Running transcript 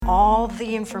all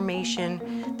the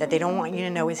information that they don't want you to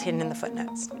know is hidden in the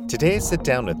footnotes. Today I sit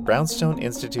down with Brownstone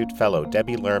Institute fellow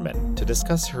Debbie Lerman to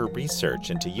discuss her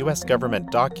research into U.S. government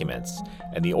documents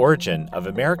and the origin of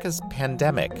America's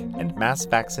pandemic and mass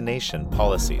vaccination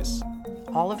policies.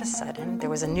 All of a sudden,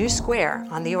 there was a new square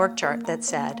on the org chart that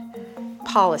said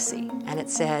policy, and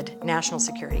it said National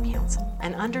Security Council.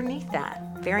 And underneath that,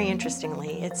 very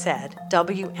interestingly, it said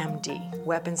WMD,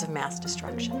 Weapons of Mass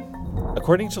Destruction.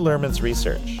 According to Lerman's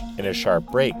research, in a sharp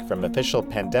break from official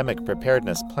pandemic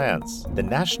preparedness plans, the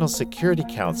National Security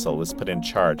Council was put in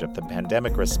charge of the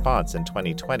pandemic response in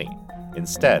 2020,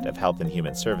 instead of Health and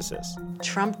Human Services.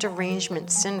 Trump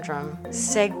derangement syndrome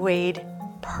segued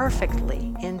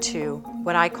perfectly into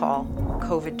what I call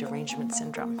COVID derangement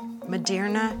syndrome.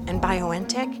 Moderna and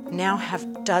BioNTech now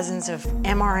have dozens of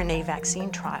mRNA vaccine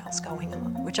trials going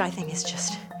on, which I think is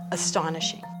just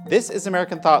astonishing. This is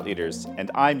American Thought Leaders, and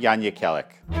I'm Yanya Kellick.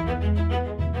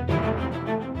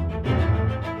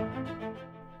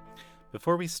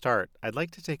 Before we start, I'd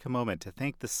like to take a moment to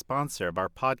thank the sponsor of our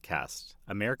podcast,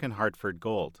 American Hartford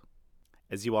Gold.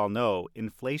 As you all know,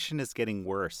 inflation is getting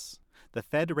worse. The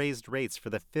Fed raised rates for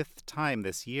the 5th time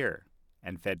this year,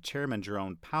 and Fed Chairman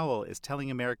Jerome Powell is telling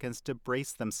Americans to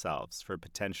brace themselves for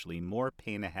potentially more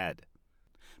pain ahead.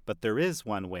 But there is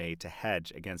one way to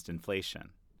hedge against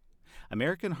inflation.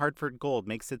 American Hartford Gold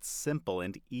makes it simple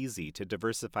and easy to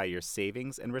diversify your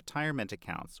savings and retirement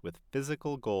accounts with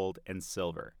physical gold and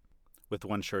silver. With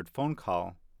one short phone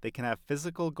call, they can have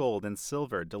physical gold and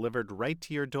silver delivered right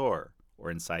to your door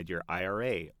or inside your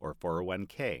IRA or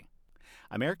 401k.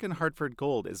 American Hartford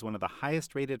Gold is one of the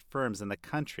highest-rated firms in the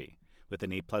country, with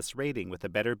an A-plus rating with the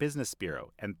Better Business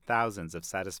Bureau and thousands of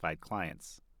satisfied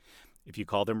clients. If you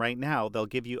call them right now, they'll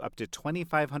give you up to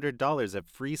 $2,500 of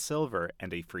free silver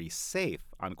and a free safe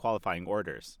on qualifying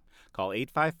orders. Call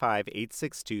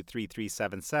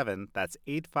 855-862-3377, that's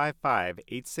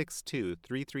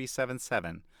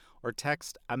 855-862-3377, or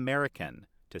text AMERICAN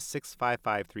to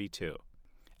 65532.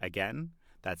 Again,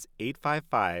 that's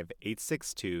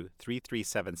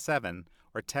 855-862-3377,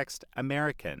 or text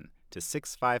AMERICAN to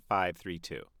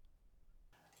 65532.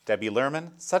 Debbie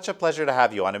Lerman, such a pleasure to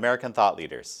have you on American Thought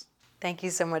Leaders. Thank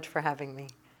you so much for having me.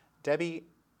 Debbie,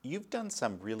 you've done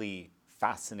some really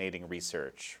fascinating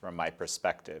research from my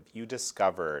perspective. You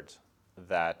discovered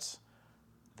that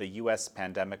the U.S.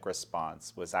 pandemic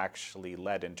response was actually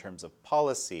led in terms of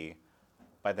policy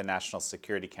by the National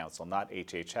Security Council, not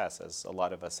HHS, as a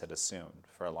lot of us had assumed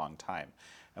for a long time.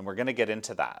 And we're going to get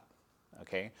into that,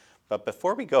 okay? But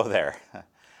before we go there,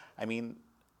 I mean,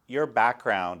 your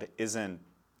background isn't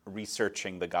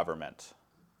researching the government.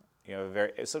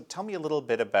 So tell me a little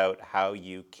bit about how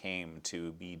you came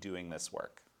to be doing this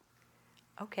work.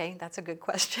 Okay, that's a good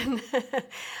question.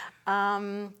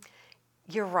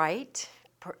 You're right.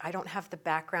 I don't have the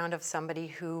background of somebody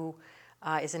who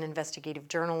is an investigative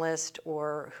journalist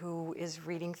or who is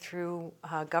reading through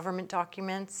government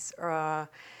documents and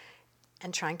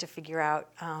trying to figure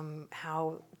out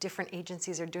how different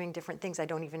agencies are doing different things. I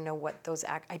don't even know what those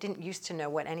I didn't used to know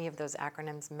what any of those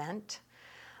acronyms meant.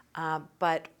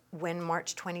 But when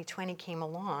March 2020 came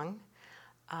along,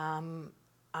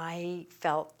 I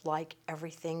felt like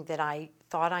everything that I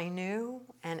thought I knew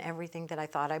and everything that I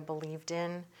thought I believed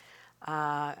in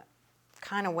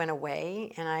kind of went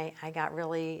away, and I got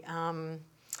really a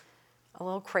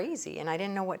little crazy, and I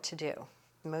didn't know what to do.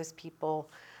 Most people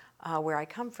where I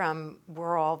come from,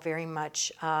 we're all very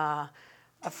much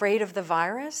afraid of the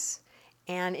virus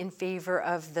and in favor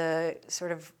of the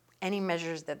sort of any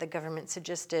measures that the government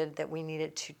suggested that we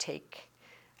needed to take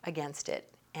against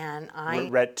it. And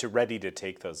We're ready to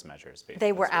take those measures, basically.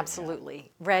 They were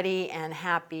absolutely ready and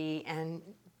happy, and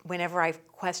whenever I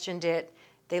questioned it,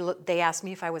 they asked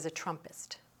me if I was a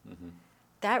Trumpist. Mm-hmm.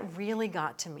 That really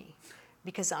got to me,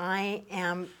 because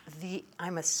I'm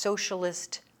a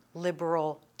socialist,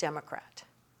 liberal Democrat.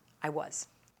 I was.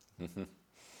 Mm-hmm.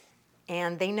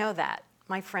 And they know that.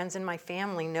 My friends and my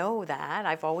family know that.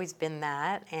 I've always been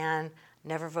that, and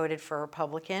never voted for a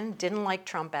Republican, didn't like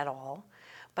Trump at all.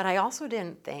 But I also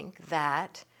didn't think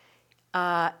that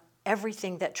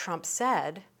everything that Trump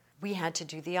said, we had to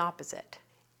do the opposite.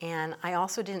 And I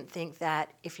also didn't think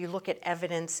that if you look at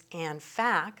evidence and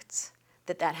facts,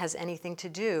 that has anything to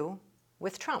do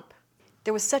with Trump.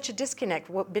 There was such a disconnect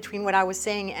between what I was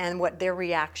saying and what their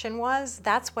reaction was.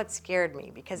 That's what scared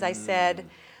me, because I said,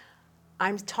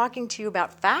 I'm talking to you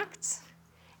about facts,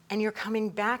 and you're coming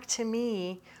back to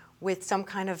me with some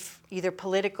kind of either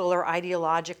political or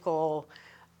ideological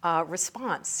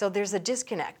response. So there's a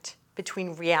disconnect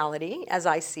between reality, as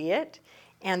I see it,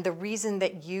 and the reason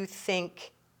that you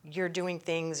think you're doing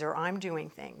things or I'm doing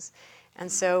things.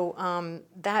 And so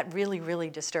that really, really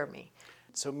disturbed me.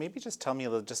 So maybe just tell me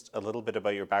just a little bit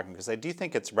about your background, because I do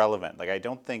think it's relevant. Like, I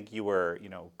don't think you were,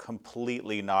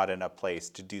 completely not in a place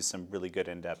to do some really good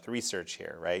in-depth research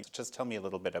here, right? Just tell me a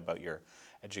little bit about your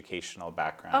educational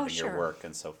background and sure. your work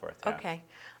and so forth. Yeah. Okay.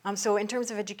 So in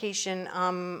terms of education,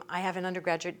 I have an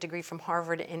undergraduate degree from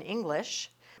Harvard in English,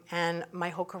 and my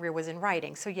whole career was in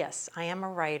writing. So yes, I am a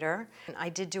writer. I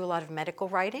did do a lot of medical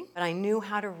writing, but I knew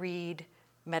how to read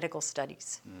medical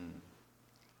studies.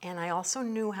 And I also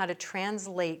knew how to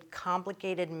translate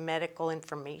complicated medical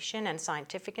information and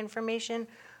scientific information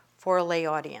for a lay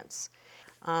audience.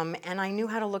 And I knew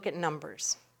how to look at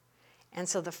numbers. And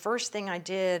so the first thing I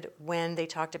did when they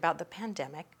talked about the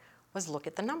pandemic was look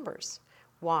at the numbers.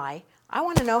 Why? I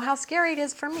want to know how scary it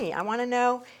is for me. I want to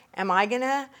know, am I going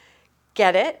to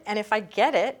get it? And if I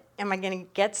get it, am I going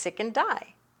to get sick and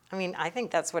die? I mean, I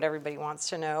think that's what everybody wants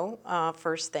to know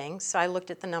first thing. So I looked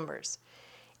at the numbers.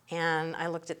 And I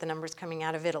looked at the numbers coming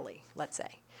out of Italy, let's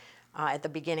say, at the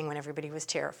beginning when everybody was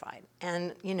terrified.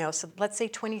 And, so let's say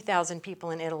 20,000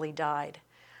 people in Italy died.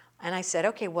 And I said,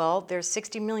 okay, well, there's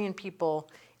 60 million people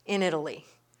in Italy.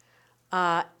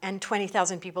 And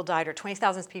 20,000 people died, or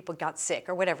 20,000 people got sick,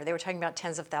 or whatever. They were talking about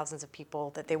tens of thousands of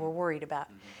people that they were worried about.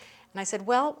 And I said,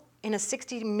 well, in a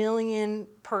 60 million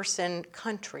person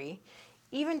country,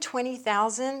 even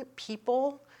 20,000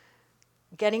 people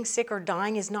getting sick or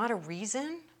dying is not a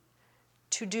reason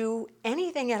to do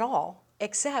anything at all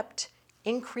except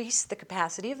increase the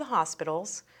capacity of the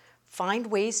hospitals, find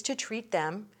ways to treat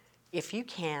them if you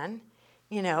can,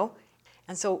 And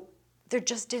so there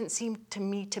just didn't seem to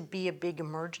me to be a big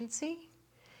emergency,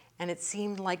 and it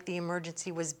seemed like the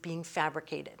emergency was being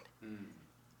fabricated.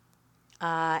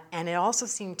 And it also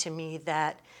seemed to me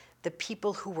that the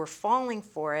people who were falling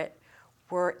for it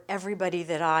were everybody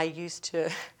that I used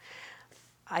to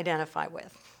identify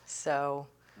with. So,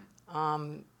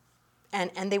 and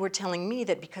they were telling me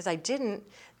that because I didn't,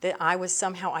 that I was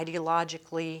somehow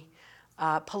ideologically,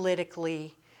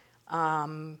 politically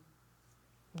wrong,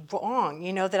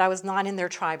 that I was not in their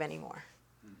tribe anymore.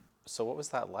 So what was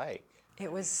that like?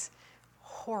 It was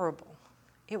horrible.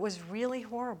 It was really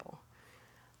horrible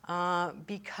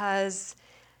because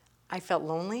I felt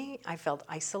lonely, I felt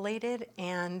isolated,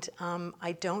 and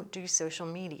I don't do social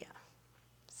media.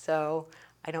 So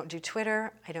I don't do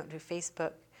Twitter, I don't do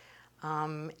Facebook.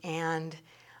 And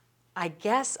I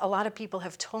guess a lot of people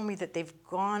have told me that they've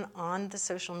gone on the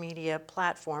social media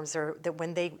platforms, or that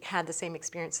when they had the same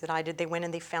experience that I did, they went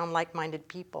and they found like-minded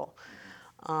people.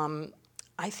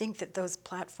 I think that those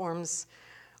platforms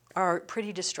are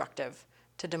pretty destructive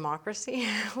to democracy,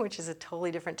 which is a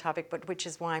totally different topic, but which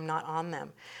is why I'm not on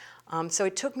them. So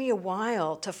it took me a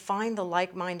while to find the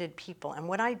like-minded people. And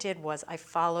what I did was I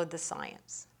followed the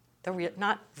science,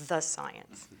 not the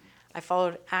science. I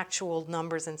followed actual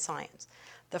numbers and science.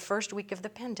 The first week of the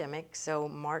pandemic, so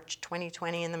March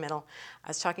 2020 in the middle, I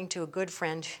was talking to a good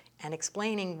friend and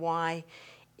explaining why,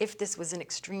 if this was an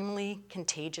extremely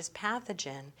contagious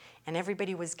pathogen and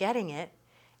everybody was getting it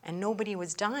and nobody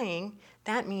was dying,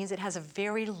 that means it has a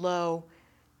very low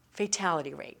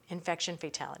fatality rate, infection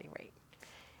fatality rate.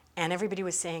 And everybody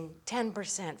was saying 10%,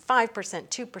 5%,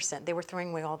 2%. They were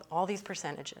throwing away all these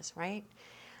percentages, right?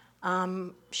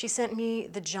 She sent me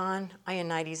the John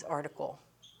Ioannidis article,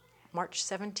 March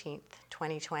 17th,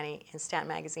 2020, in Stat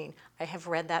Magazine. I have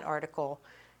read that article.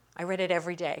 I read it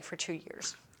every day for 2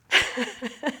 years.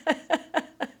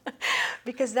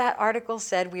 Because that article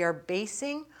said we are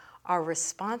basing our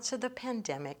response to the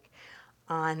pandemic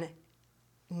on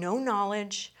no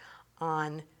knowledge,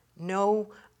 on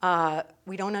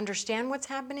we don't understand what's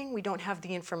happening, we don't have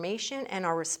the information, and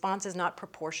our response is not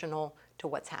proportional to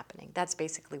what's happening. That's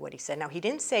basically what he said. Now, he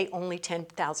didn't say only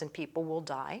 10,000 people will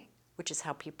die, which is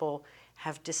how people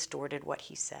have distorted what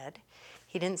he said.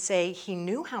 He didn't say he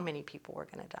knew how many people were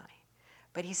going to die.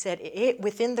 But he said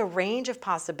within the range of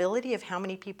possibility of how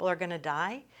many people are going to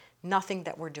die, nothing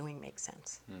that we're doing makes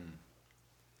sense.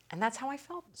 And that's how I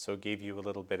felt. So it gave you a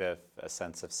little bit of a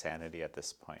sense of sanity at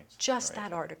this point. Just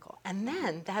that article. And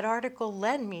then that article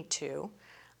led me to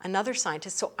another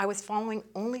scientist. So I was following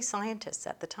only scientists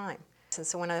at the time. And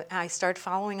so when I started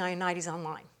following Ioannidis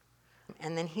online,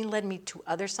 and then he led me to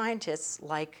other scientists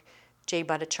like Jay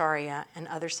Bhattacharya and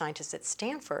other scientists at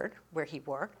Stanford, where he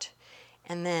worked.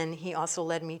 And then he also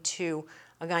led me to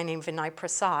a guy named Vinay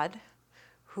Prasad,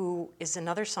 who is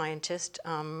another scientist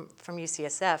from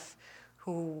UCSF,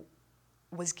 who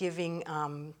was giving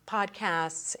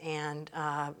podcasts and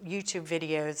YouTube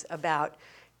videos about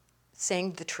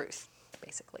saying the truth,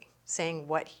 basically, saying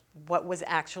what was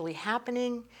actually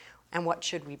happening and what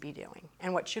should we be doing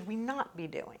and what should we not be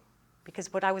doing.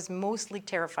 because what I was mostly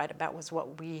terrified about was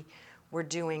what we were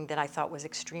doing that I thought was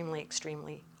extremely,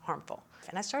 extremely harmful.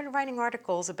 And I started writing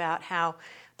articles about how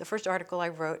the first article I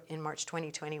wrote in March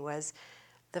 2020 was,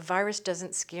 "The virus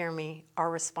doesn't scare me, our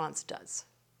response does."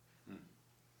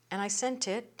 And I sent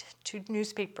it to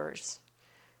newspapers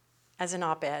as an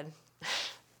op-ed.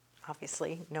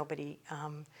 Obviously, nobody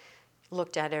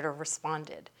looked at it or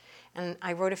responded. And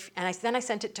I wrote, then I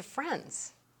sent it to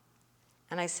friends.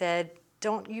 And I said,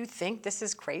 "Don't you think this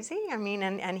is crazy? I mean,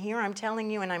 and here I'm telling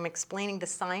you, and I'm explaining the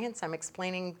science, I'm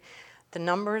explaining the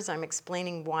numbers, I'm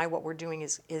explaining why what we're doing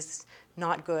is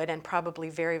not good and probably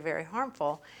very, very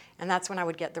harmful." And that's when I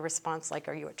would get the response like,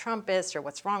 "Are you a Trumpist?" or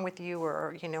 "What's wrong with you?"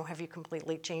 or, "Have you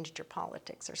completely changed your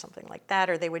politics?" or something like that.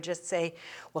 Or they would just say,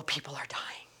 "Well, people are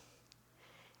dying."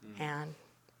 And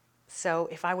so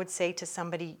if I would say to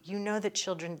somebody, "You know that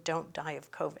children don't die of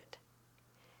COVID,"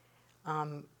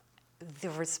 the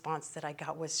response that I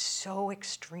got was so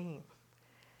extreme.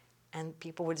 And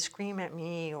people would scream at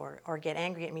me or get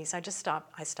angry at me. So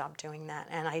I stopped doing that.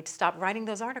 And I stopped writing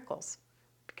those articles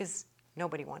because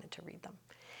nobody wanted to read them.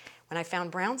 When I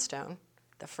found Brownstone,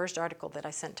 the first article that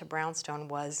I sent to Brownstone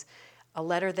was a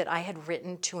letter that I had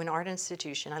written to an art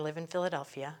institution. I live in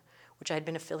Philadelphia, which I had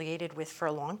been affiliated with for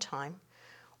a long time,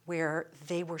 where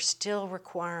they were still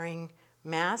requiring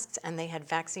masks and they had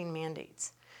vaccine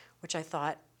mandates, which I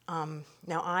thought,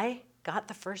 now I got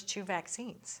the first 2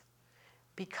 vaccines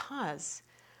because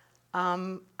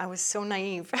I was so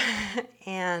naive.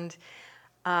 And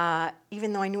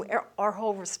even though I knew our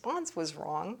whole response was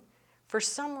wrong, for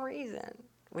some reason,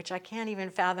 which I can't even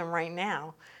fathom right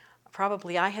now,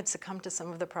 probably I had succumbed to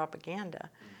some of the propaganda.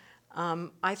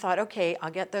 I thought, okay,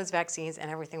 I'll get those vaccines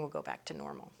and everything will go back to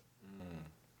normal.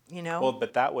 Well,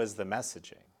 but that was the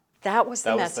messaging. That was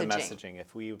the That messaging. was the messaging.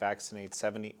 If we vaccinate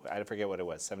 70, I forget what it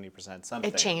was, 70% something.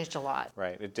 It changed a lot.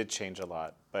 Right, it did change a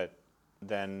lot, but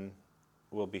then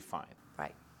we'll be fine.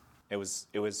 Right. It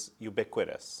was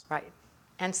ubiquitous. Right.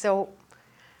 And so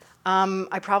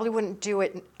I probably wouldn't do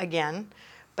it again,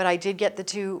 but I did get the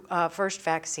 2 first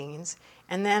vaccines,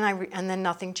 and then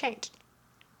nothing changed.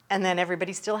 And then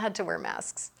everybody still had to wear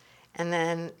masks. And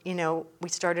then, we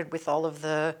started with all of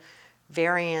the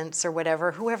variants or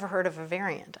whatever. Who ever heard of a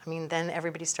variant? I mean, then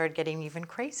everybody started getting even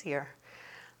crazier.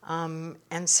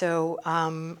 And so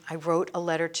I wrote a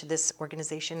letter to this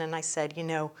organization and I said,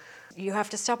 you have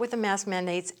to stop with the mask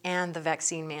mandates and the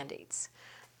vaccine mandates.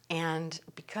 And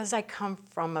because I come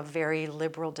from a very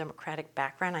liberal democratic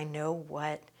background, I know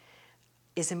what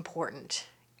is important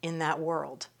in that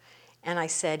world. And I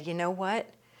said, you know what?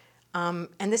 And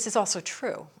this is also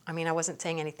true. I mean, I wasn't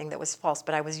saying anything that was false,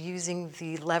 but I was using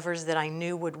the levers that I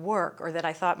knew would work or that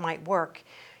I thought might work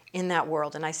in that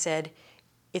world. And I said,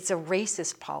 it's a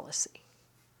racist policy.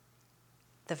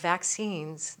 The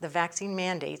vaccine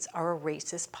mandates are a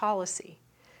racist policy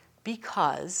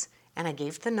because, and I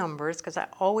gave the numbers because I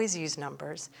always use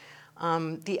numbers,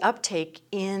 the uptake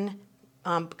in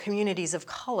communities of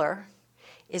color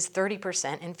is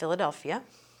 30% in Philadelphia.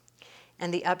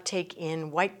 And the uptake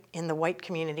in the white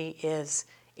community is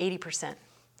 80%.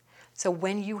 So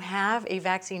when you have a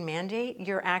vaccine mandate,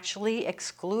 you're actually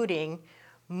excluding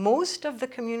most of the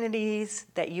communities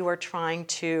that you are trying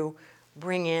to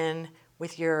bring in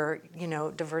with your,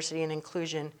 diversity and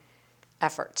inclusion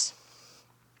efforts.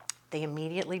 They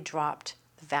immediately dropped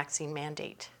the vaccine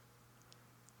mandate.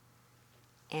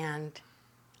 And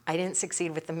I didn't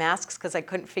succeed with the masks because I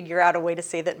couldn't figure out a way to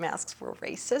say that masks were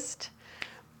racist.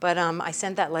 But I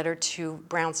sent that letter to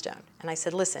Brownstone, and I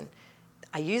said, listen,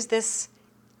 I use this,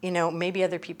 maybe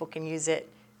other people can use it.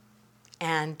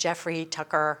 And Jeffrey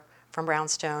Tucker from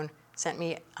Brownstone sent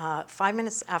me, 5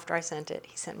 minutes after I sent it,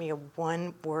 he sent me a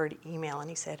 1-word email,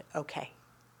 and he said, okay.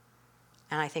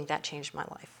 And I think that changed my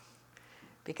life.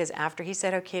 Because after he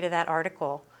said okay to that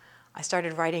article, I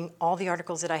started writing all the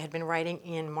articles that I had been writing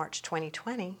in March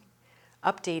 2020,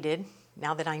 updated,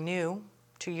 now that I knew,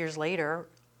 2 years later,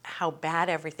 how bad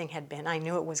everything had been. I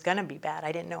knew it was going to be bad.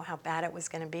 I didn't know how bad it was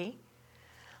going to be.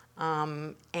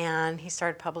 And he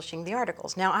started publishing the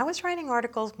articles. Now, I was writing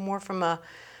articles more from a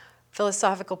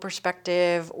philosophical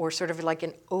perspective or sort of like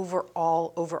an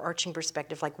overarching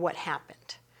perspective, like what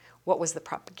happened? What was the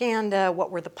propaganda? What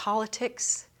were the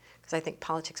politics? Because I think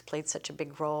politics played such a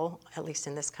big role, at least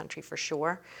in this country for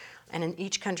sure. And in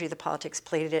each country, the politics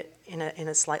played it in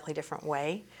a slightly different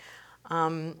way.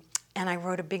 And I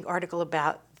wrote a big article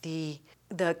about the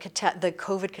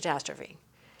COVID catastrophe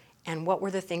and what were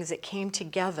the things that came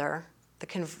together. The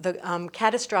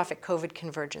catastrophic COVID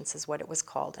convergence is what it was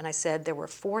called. And I said there were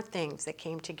 4 things that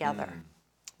came together.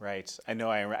 Right. I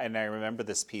know. And I remember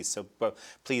this piece. So, but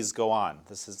please go on.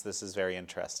 This is very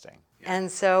interesting.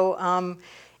 And so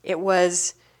it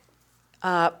was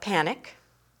panic,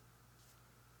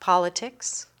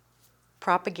 politics,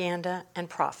 propaganda, and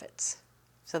profits.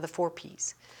 So the 4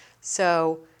 Ps.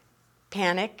 So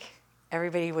panic,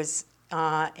 everybody was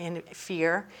in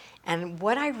fear. And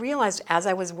what I realized as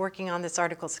I was working on this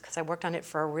article, because I worked on it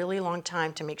for a really long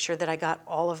time to make sure that I got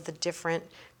all of the different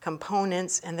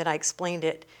components and that I explained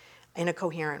it in a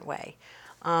coherent way.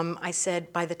 I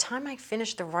said, by the time I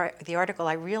finished the article,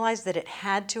 I realized that it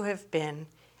had to have been,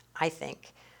 I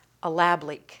think, a lab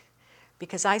leak.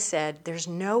 Because I said, there's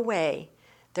no way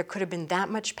there could have been that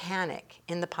much panic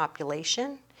in the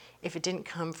population if it didn't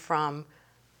come from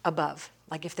above.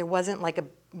 Like if there wasn't like a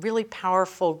really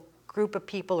powerful group of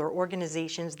people or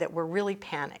organizations that were really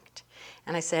panicked.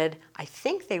 And I said, I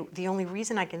think the only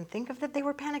reason I can think of that they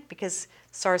were panicked, because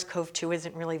SARS-CoV-2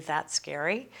 isn't really that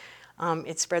scary.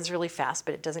 It spreads really fast,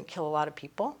 but it doesn't kill a lot of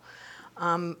people.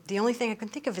 The only thing I can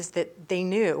think of is that they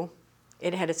knew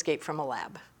it had escaped from a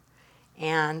lab.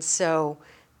 And so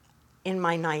in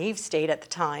my naive state at the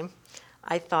time,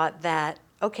 I thought that,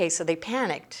 okay, so they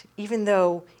panicked. Even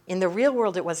though in the real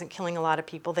world it wasn't killing a lot of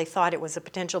people, they thought it was a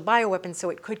potential bioweapon,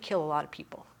 so it could kill a lot of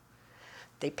people.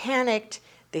 They panicked.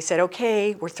 They said,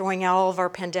 okay, we're throwing out all of our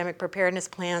pandemic preparedness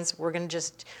plans. We're going to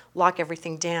just lock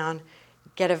everything down,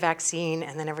 get a vaccine,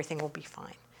 and then everything will be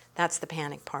fine. That's the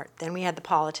panic part. Then we had the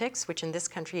politics, which in this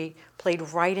country played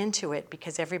right into it,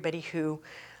 because everybody who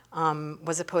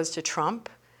was opposed to Trump,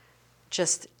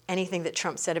 just anything that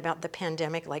Trump said about the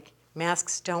pandemic, like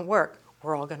masks don't work,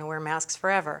 we're all going to wear masks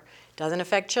forever. Doesn't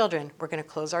affect children, we're going to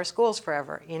close our schools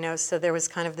forever. So there was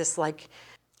kind of this like...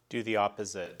 Do the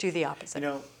opposite. Do the opposite.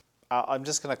 I'm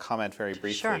just going to comment very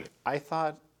briefly. Sure. I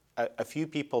thought a few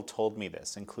people told me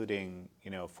this, including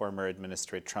former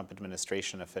Trump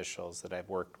administration officials that I've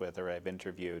worked with or I've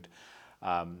interviewed.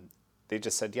 They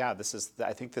just said, yeah,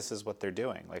 I think this is what they're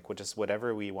doing. Like, just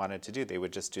whatever we wanted to do, they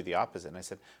would just do the opposite. And I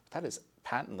said, that is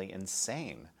patently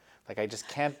insane. Like, I just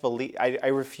can't believe. I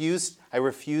refuse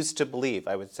to believe.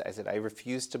 I said, I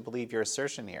refuse to believe your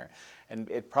assertion here. And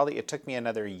it took me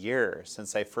another year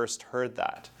since I first heard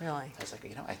that. Really? I was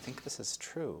like, I think this is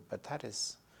true, but that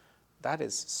is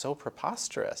so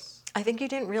preposterous. I think you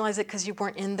didn't realize it because you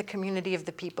weren't in the community of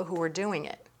the people who were doing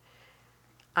it.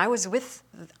 I was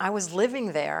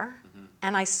living there, mm-hmm.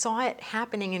 and I saw it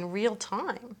happening in real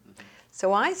time. Mm-hmm.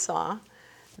 So I saw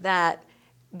that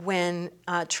when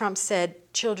Trump said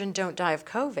children don't die of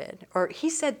COVID, or he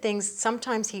said things,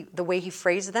 sometimes the way he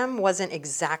phrased them wasn't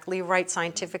exactly right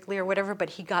scientifically or whatever, but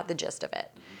he got the gist of it.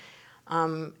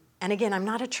 Mm-hmm. And again, I'm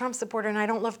not a Trump supporter and I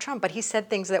don't love Trump, but he said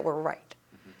things that were right.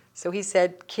 Mm-hmm. So he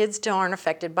said kids aren't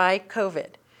affected by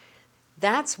COVID.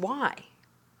 That's why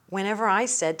whenever I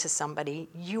said to somebody,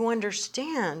 you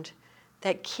understand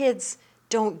that kids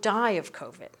don't die of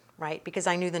COVID, right? Because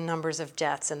I knew the numbers of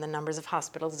deaths and the numbers of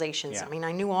hospitalizations. Yeah. I mean,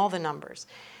 I knew all the numbers.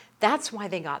 That's why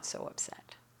they got so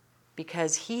upset,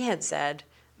 because he had said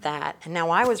that, and now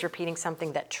I was repeating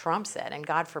something that Trump said, and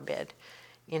God forbid,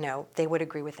 they would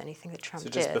agree with anything that Trump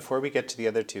did. So just before we get to the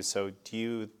other two, so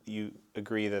do you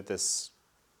agree that this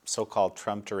so-called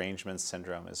Trump derangement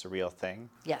syndrome is a real thing?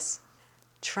 Yes.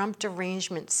 Trump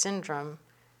derangement syndrome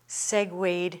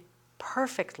segued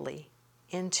perfectly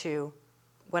into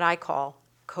what I call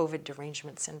COVID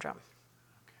derangement syndrome.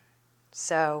 Okay.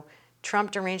 So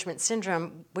Trump derangement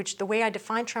syndrome, which the way I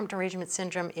define Trump derangement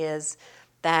syndrome is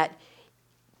that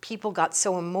people got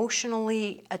so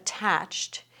emotionally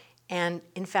attached, and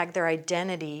in fact their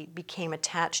identity became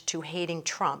attached to hating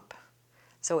Trump.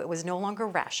 So it was no longer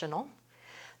rational.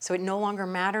 So it no longer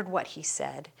mattered what he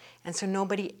said. And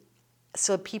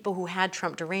so people who had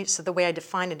Trump derangement, so the way I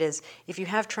define it is, if you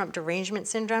have Trump derangement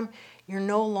syndrome, you're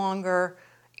no longer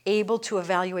able to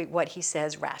evaluate what he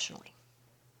says rationally.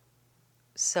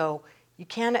 So you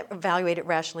can't evaluate it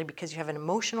rationally because you have an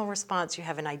emotional response, you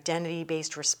have an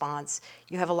identity-based response,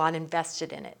 you have a lot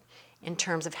invested in it in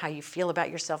terms of how you feel about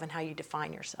yourself and how you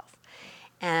define yourself.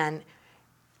 And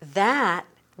that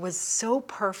was so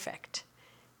perfect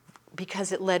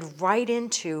because it led right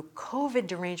into COVID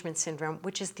derangement syndrome,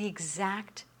 which is the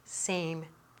exact same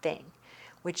thing,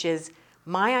 which is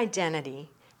my identity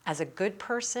as a good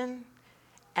person,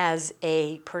 as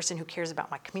a person who cares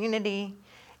about my community,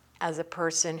 as a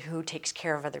person who takes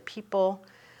care of other people,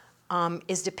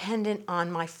 is dependent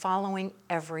on my following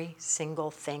every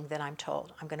single thing that I'm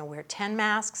told. I'm going to wear 10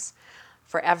 masks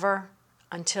forever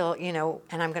until,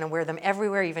 and I'm going to wear them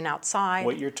everywhere, even outside.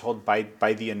 What you're told by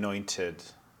the anointed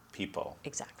people.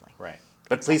 Exactly. Right.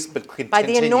 But exactly. Please, but continue. By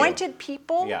the anointed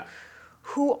people, yeah.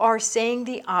 who are saying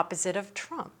the opposite of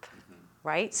Trump,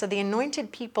 right? So the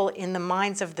anointed people in the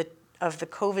minds of the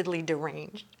COVIDly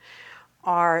deranged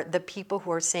are the people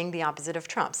who are saying the opposite of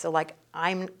Trump. So like,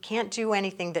 I can't do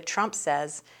anything that Trump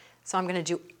says, so I'm going to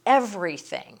do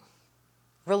everything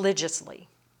religiously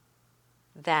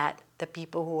that the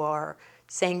people who are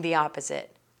saying the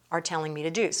opposite are telling me to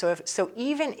do. So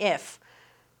even if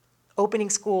opening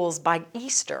schools by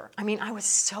Easter, I mean, I was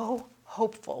so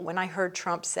hopeful when I heard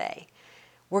Trump say,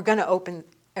 we're going to open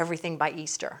everything by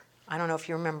Easter. I don't know if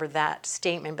you remember that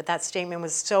statement, but that statement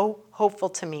was so hopeful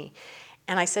to me.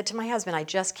 And I said to my husband, I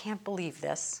just can't believe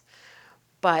this.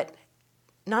 But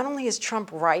not only is Trump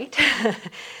right,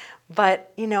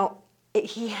 but, you know,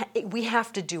 we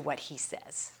have to do what he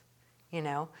says, you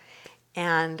know.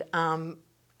 And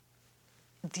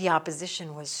the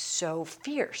opposition was so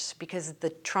fierce because the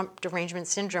Trump derangement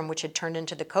syndrome, which had turned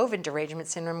into the COVID derangement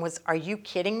syndrome, was, are you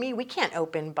kidding me? We can't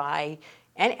open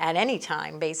at any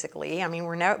time, basically. I mean,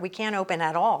 we can't open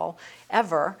at all,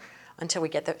 ever, until we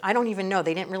get I don't even know.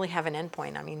 They didn't really have an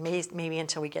endpoint. I mean, maybe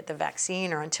until we get the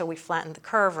vaccine, or until we flatten the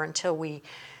curve, or until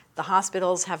the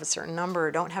hospitals have a certain number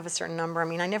or don't have a certain number. I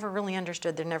mean, I never really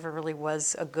understood. There never really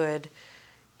was a good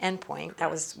endpoint. That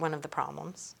was one of the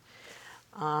problems.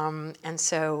 And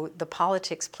so the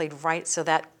politics played right. So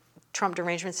that Trump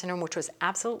derangement syndrome, which was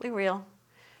absolutely real,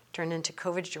 turned into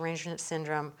COVID derangement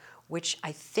syndrome, which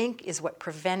I think is what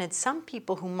prevented some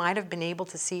people who might have been able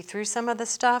to see through some of the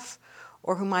stuff,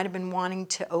 or who might have been wanting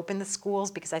to open the schools,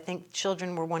 because I think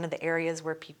children were one of the areas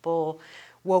where people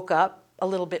woke up a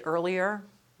little bit earlier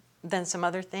than some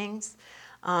other things.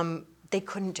 They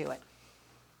couldn't do it.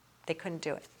 They couldn't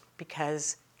do it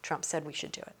because Trump said we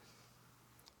should do it.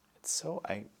 So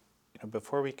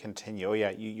before we continue, oh yeah,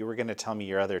 you were going to tell me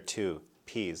your other two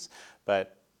P's,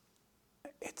 but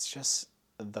it's just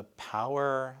the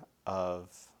power of,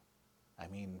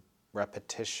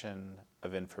 repetition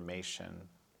of information,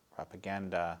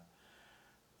 propaganda,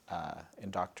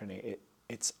 indoctrination.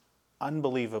 It's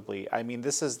unbelievably,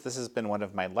 this has been one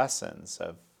of my lessons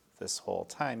of this whole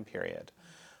time period.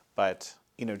 But,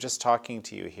 just talking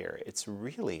to you here, it's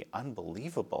really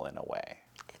unbelievable in a way.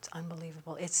 It's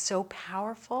unbelievable. It's so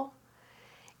powerful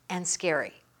and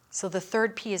scary. So the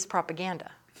third P is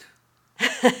propaganda.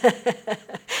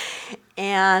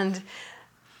 And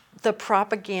the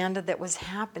propaganda that was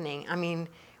happening,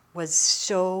 was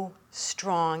so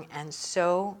strong and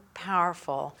so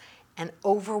powerful and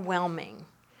overwhelming.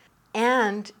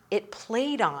 And it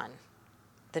played on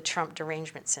the Trump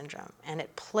derangement syndrome. And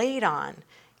it played on,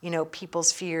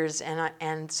 people's fears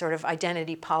and sort of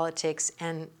identity politics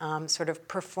and sort of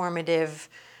performative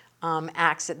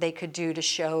acts that they could do to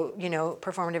show,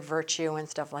 performative virtue and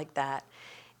stuff like that,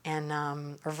 and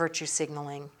or virtue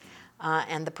signaling.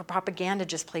 And the propaganda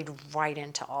just played right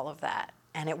into all of that.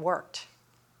 And it worked.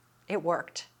 It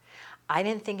worked. I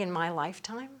didn't think in my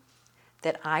lifetime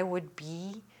that I would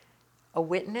be a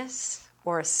witness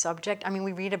or a subject.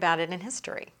 We read about it in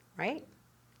history, right?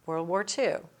 World War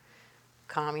II,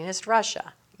 communist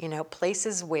Russia,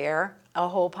 places where a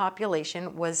whole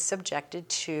population was subjected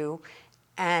to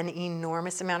an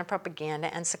enormous amount of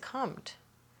propaganda and succumbed.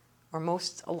 Or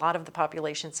a lot of the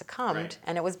population succumbed, right.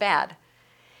 And it was bad.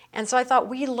 And so I thought,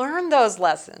 we learned those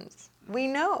lessons. We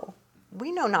know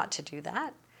not to do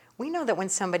that. We know that when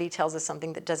somebody tells us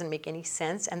something that doesn't make any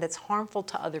sense and that's harmful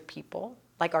to other people,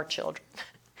 like our children,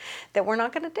 that we're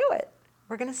not going to do it.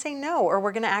 We're going to say no, or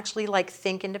we're going to actually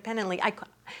think independently.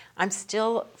 I'm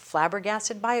still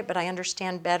flabbergasted by it, but I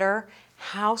understand better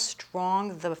how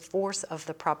strong the force of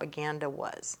the propaganda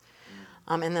was.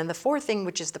 And then the fourth thing,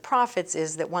 which is the profits,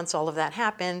 is that once all of that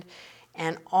happened,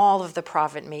 and all of the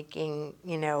profit-making,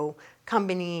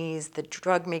 companies, the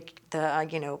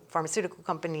pharmaceutical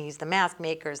companies, the mask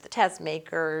makers, the test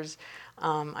makers,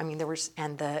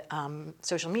 and the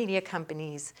social media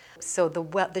companies. So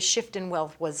the shift in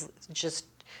wealth was just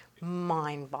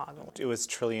mind-boggling. It was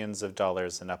trillions of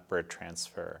dollars in upward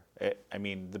transfer.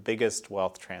 The biggest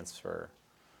wealth transfer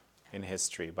in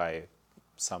history by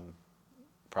some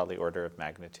probably order of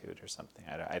magnitude or something.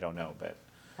 I don't know, but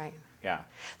right. Yeah.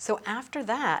 So after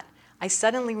that, I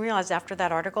suddenly realized after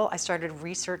that article, I started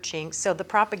researching. So the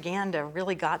propaganda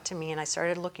really got to me, and I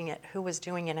started looking at who was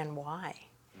doing it and why.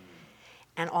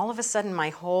 And all of a sudden, my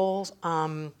whole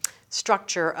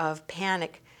structure of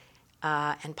panic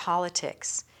and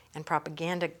politics and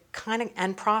propaganda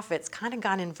and profits kind of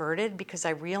got inverted, because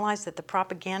I realized that the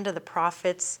propaganda, the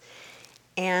profits,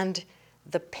 and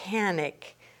the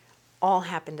panic all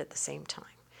happened at the same time.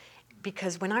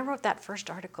 Because when I wrote that first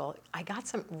article, I got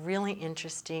some really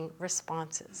interesting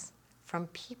responses from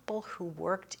people who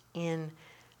worked in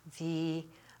the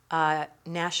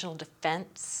national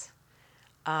defense,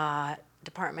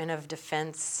 Department of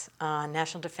Defense,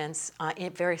 National Defense,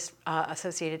 various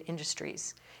associated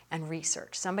industries and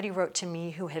research. Somebody wrote to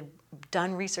me who had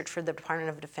done research for the Department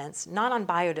of Defense, not on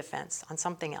biodefense, on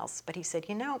something else, but he said,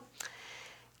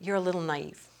 you're a little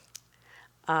naive.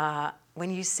 When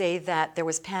you say that there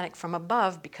was panic from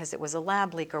above because it was a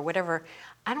lab leak or whatever,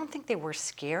 I don't think they were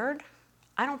scared.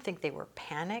 I don't think they were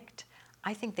panicked.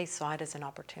 I think they saw it as an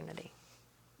opportunity.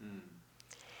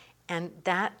 And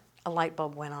that, a light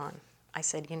bulb went on. I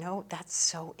said, that's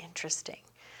so interesting.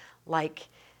 Like,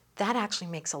 that actually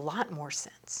makes a lot more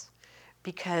sense.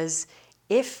 Because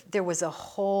if there was a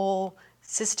whole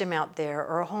system out there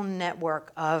or a whole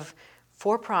network of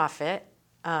for-profit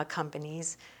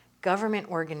companies, government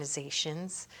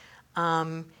organizations,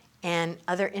 and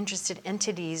other interested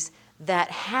entities that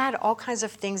had all kinds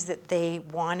of things that they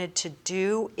wanted to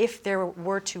do if there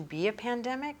were to be a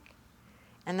pandemic,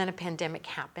 and then a pandemic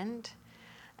happened.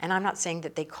 And I'm not saying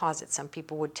that they caused it. Some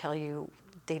people would tell you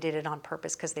they did it on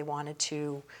purpose because they wanted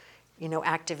to,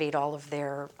 activate all of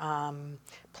their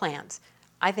plans.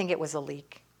 I think it was a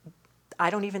leak. I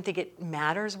don't even think it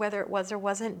matters whether it was or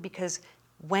wasn't, because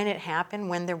when it happened,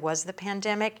 when there was the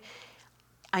pandemic,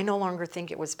 I no longer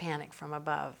think it was panic from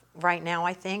above. Right now,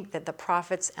 I think that the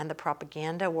profits and the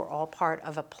propaganda were all part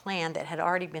of a plan that had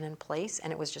already been in place,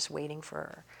 and it was just waiting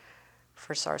for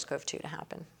SARS-CoV-2 to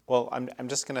happen. Well, I'm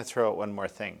just going to throw out one more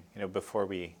thing, before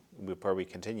we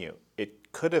continue.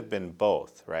 It could have been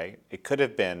both, right? It could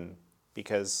have been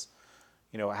because,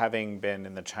 having been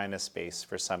in the China space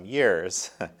for some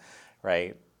years,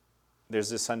 right? There's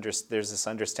this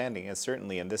understanding, and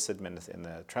certainly in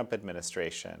the Trump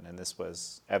administration, and this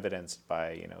was evidenced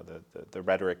by the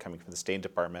rhetoric coming from the State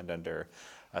Department under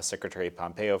Secretary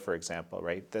Pompeo, for example,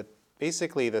 right? That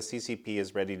basically the CCP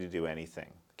is ready to do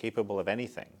anything, capable of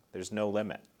anything. There's no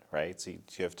limit, right? So you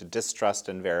have to distrust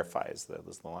and verify is the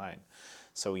line.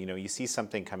 So you see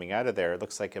something coming out of there. It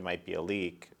looks like it might be a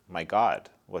leak. My God,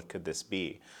 what could this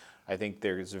be? I think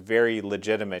there's a very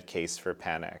legitimate case for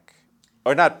panic.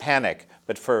 Or not panic,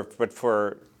 but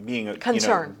for being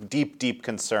concern. Deep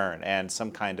concern and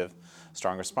some kind of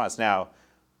strong response. Now,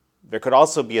 there could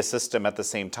also be a system at the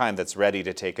same time that's ready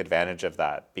to take advantage of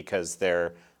that because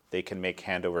they can make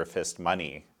hand over fist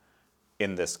money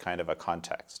in this kind of a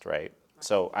context, right?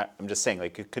 So I'm just saying,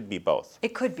 it could be both.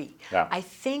 It could be. Yeah. I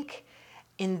think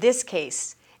in this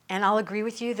case, and I'll agree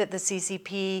with you that the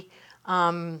CCP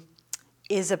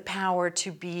is a power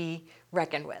to be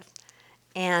reckoned with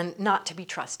and not to be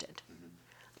trusted.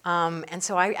 And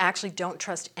so I actually don't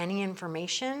trust any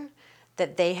information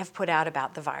that they have put out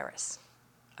about the virus,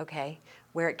 okay?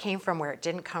 Where it came from, where it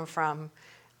didn't come from,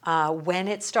 when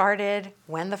it started,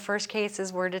 when the first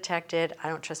cases were detected. I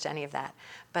don't trust any of that.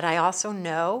 But I also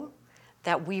know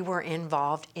that we were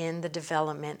involved in the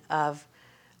development of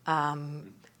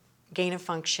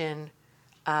gain-of-function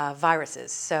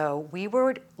viruses. So we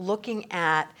were looking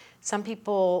at, some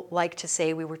people like to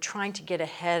say we were trying to get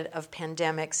ahead of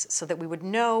pandemics so that we would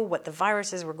know what the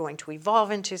viruses were going to evolve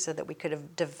into so that we could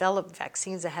have developed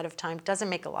vaccines ahead of time. Doesn't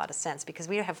make a lot of sense because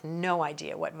we have no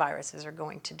idea what viruses are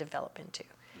going to develop into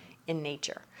in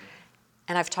nature.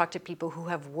 And I've talked to people who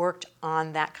have worked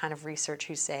on that kind of research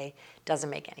who say it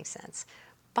doesn't make any sense.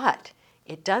 But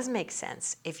it does make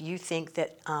sense if you think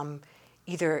that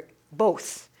either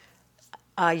both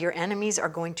your enemies are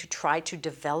going to try to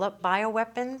develop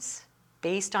bioweapons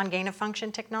based on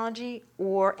gain-of-function technology,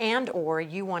 or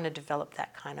you want to develop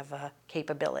that kind of a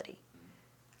capability.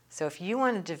 So if you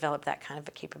want to develop that kind of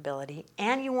a capability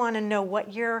and you want to know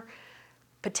what your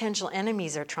potential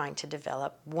enemies are trying to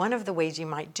develop, one of the ways you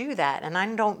might do that, and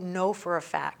I don't know for a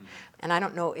fact, and I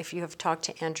don't know if you have talked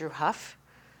to Andrew Huff,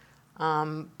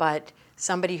 but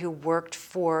somebody who worked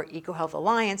for EcoHealth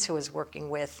Alliance, who was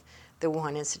working with the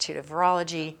Wuhan Institute of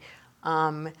Virology,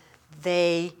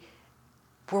 they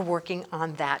were working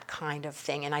on that kind of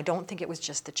thing. And I don't think it was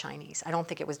just the Chinese. I don't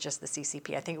think it was just the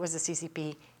CCP. I think it was the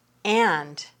CCP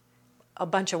and a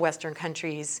bunch of Western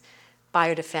countries,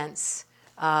 biodefense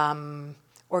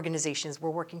organizations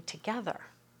were working together.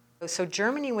 So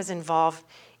Germany was involved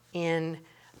in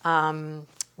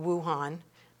Wuhan,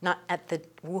 not at the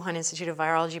Wuhan Institute of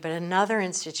Virology, but another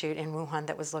institute in Wuhan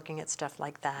that was looking at stuff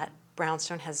like that.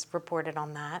 Brownstone has reported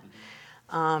on that.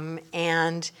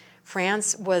 And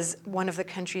France was one of the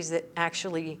countries that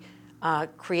actually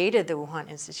created the Wuhan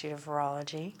Institute of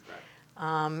Virology.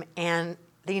 And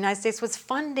the United States was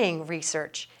funding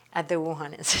research at the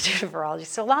Wuhan Institute of Virology.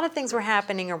 So a lot of things were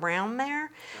happening around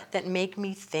there that make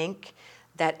me think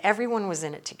that everyone was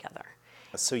in it together.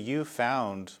 So you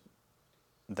found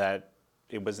that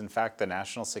it was in fact the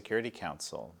National Security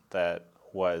Council that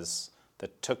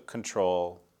took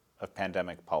control of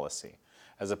pandemic policy,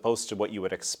 as opposed to what you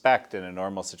would expect in a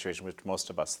normal situation, which most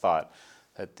of us thought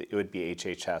that it would be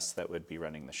HHS that would be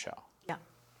running the show. Yeah,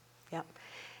 yeah.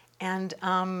 And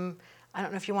I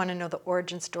don't know if you want to know the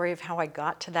origin story of how I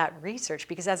got to that research,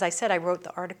 because as I said, I wrote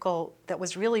the article that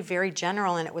was really very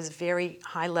general, and it was very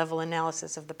high-level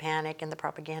analysis of the panic and the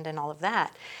propaganda and all of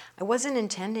that. I wasn't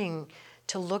intending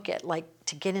to look at,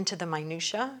 to get into the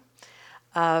minutia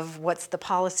of what's the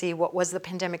policy, what was the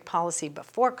pandemic policy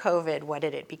before COVID, what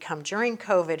did it become during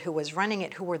COVID, who was running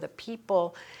it, who were the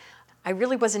people. I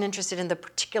really wasn't interested in the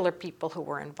particular people who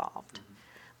were involved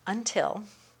until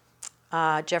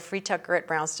Jeffrey Tucker at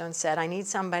Brownstone said, I need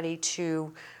somebody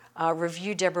to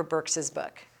review Deborah Birx's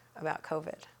book about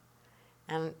COVID.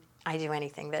 And I do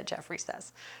anything that Jeffrey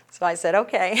says. So I said,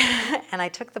 okay. And I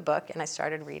took the book and I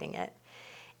started reading it.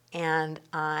 And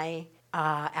I,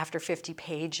 after 50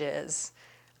 pages,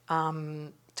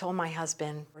 told my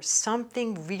husband,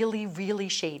 something really, really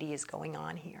shady is going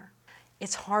on here.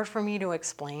 It's hard for me to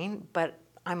explain, but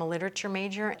I'm a literature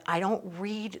major. I don't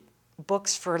read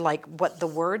books for what the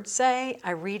words say.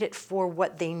 I read it for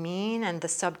what they mean and the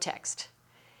subtext.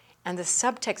 And the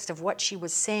subtext of what she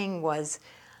was saying was,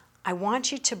 I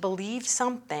want you to believe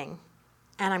something,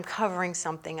 and I'm covering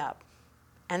something up.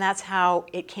 And that's how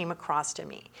it came across to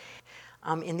me.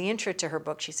 In the intro to her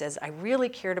book, she says, I really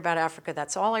cared about Africa.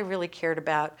 That's all I really cared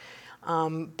about.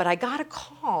 But I got a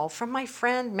call from my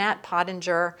friend Matt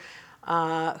Pottinger,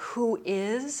 who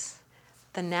is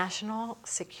the National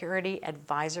Security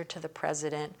Advisor to the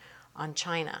President on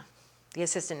China, the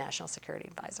Assistant National Security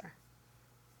Advisor.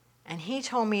 And he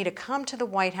told me to come to the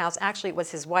White House. Actually, it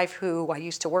was his wife, who I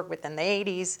used to work with in the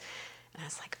 80s. And I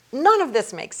was like, none of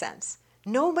this makes sense.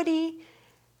 Nobody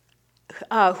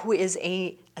who is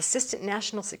a Assistant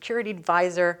National Security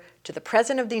Advisor to the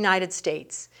President of the United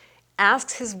States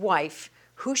asks his wife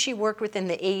who she worked with in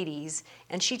the 80s,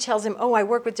 and she tells him, oh, I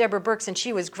worked with Deborah Birx and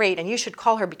she was great, and you should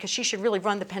call her because she should really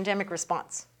run the pandemic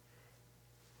response.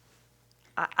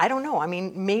 I don't know. I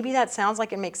mean, maybe that sounds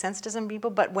like it makes sense to some people,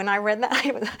 but when I read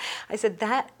that, I said,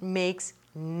 that makes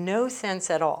no sense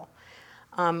at all.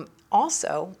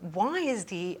 Also, why is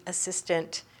the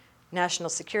Assistant National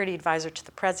Security Advisor to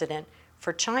the President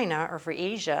for China or for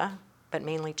Asia, but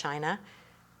mainly China,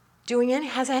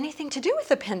 has anything to do with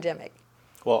the pandemic?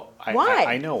 Well, why?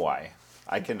 I know why.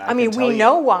 We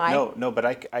know why. No, but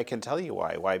I can tell you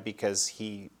why. Why? Because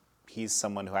he's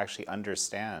someone who actually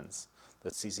understands the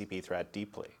CCP threat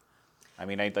deeply. I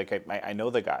mean, I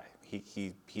know the guy.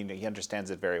 He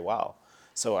understands it very well.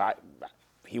 So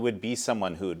he would be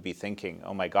someone who would be thinking,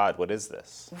 oh my God, what is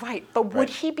this? Right, but would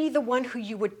he be the one who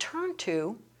you would turn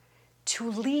to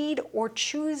lead or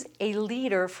choose a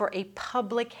leader for a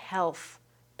public health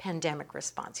pandemic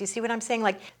response? You see what I'm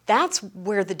saying? That's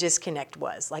where the disconnect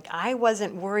was. I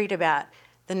wasn't worried about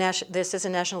the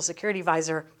Assistant National Security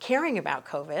Advisor caring about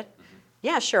COVID.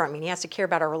 Yeah, sure. I mean, he has to care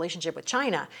about our relationship with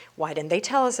China. Why didn't they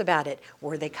tell us about it?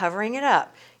 Were they covering it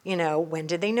up? When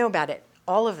did they know about it?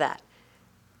 All of that.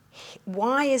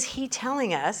 Why is he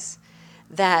telling us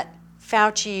that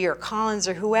Fauci or Collins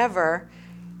or whoever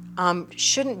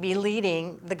shouldn't be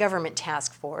leading the government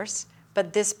task force,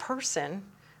 but this person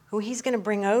who he's going to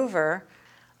bring over,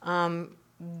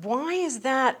 why is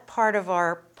that part of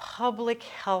our public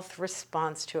health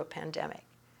response to a pandemic?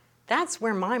 That's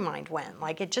where my mind went.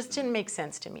 It just didn't make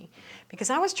sense to me. Because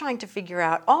all I was trying to figure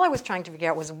out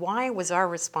was, why was our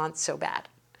response so bad?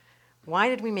 Why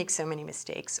did we make so many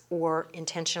mistakes, or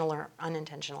intentional or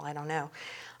unintentional? I don't know.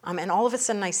 And all of a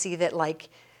sudden I see that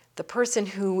the person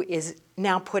who is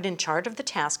now put in charge of the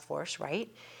task force, right,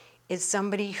 is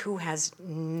somebody who has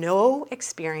no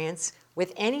experience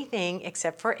with anything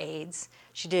except for AIDS.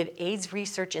 She did AIDS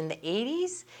research in the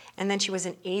 80s, and then she was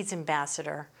an AIDS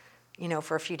ambassador,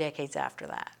 for a few decades after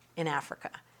that in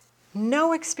Africa.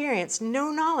 No experience,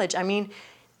 no knowledge. I mean,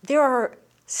 there are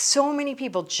so many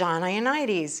people, John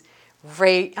Ioannidis,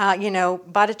 Jay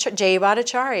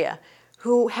Bhattacharya,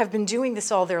 who have been doing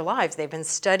this all their lives. They've been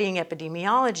studying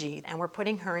epidemiology, and we're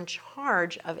putting her in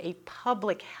charge of a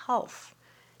public health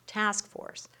task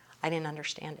force. I didn't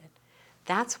understand it.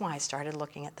 That's why I started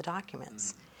looking at the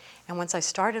documents. And once I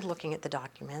started looking at the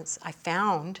documents, I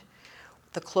found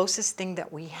the closest thing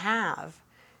that we have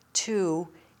to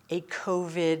a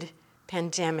COVID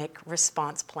pandemic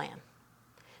response plan.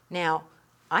 Now,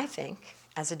 I think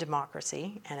as a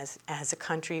democracy and as a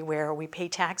country where we pay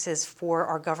taxes for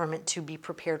our government to be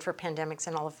prepared for pandemics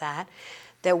and all of that,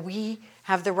 that we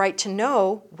have the right to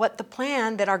know what the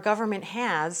plan that our government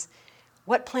has,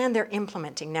 what plan they're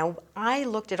implementing. Now, I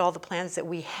looked at all the plans that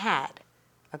we had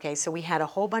Okay, so we had a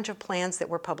whole bunch of plans that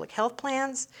were public health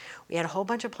plans. We had a whole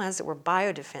bunch of plans that were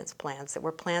biodefense plans, that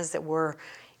were plans that were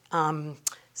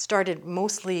started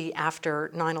mostly after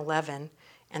 9/11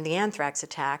 and the anthrax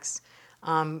attacks,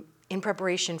 in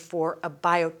preparation for a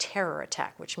bioterror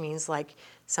attack, which means like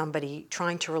somebody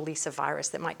trying to release a virus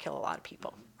that might kill a lot of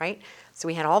people, right? So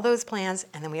we had all those plans,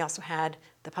 and then we also had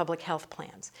the public health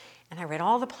plans. And I read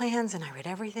all the plans, and I read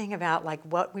everything about like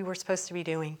what we were supposed to be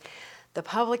doing. The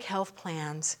public health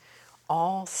plans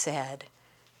all said,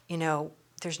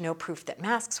 there's no proof that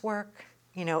masks work,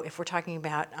 if we're talking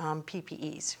about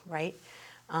PPEs, right?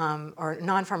 Or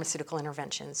non-pharmaceutical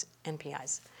interventions,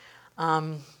 NPIs.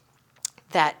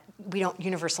 That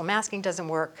universal masking doesn't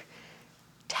work.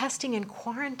 Testing and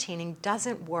quarantining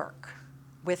doesn't work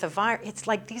with a virus. It's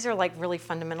like, these are like really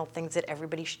fundamental things that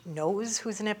everybody knows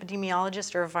who's an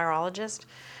epidemiologist or a virologist.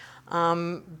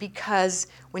 Because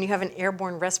when you have an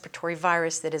airborne respiratory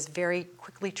virus that is very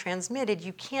quickly transmitted,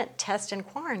 you can't test and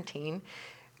quarantine.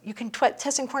 You can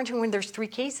test and quarantine when there's 3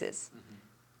 cases.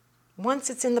 Mm-hmm. Once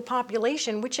it's in the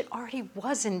population, which it already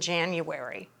was in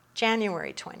January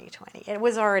 2020, it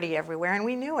was already everywhere, and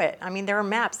we knew it. I mean, there are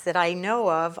maps that I know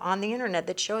of on the internet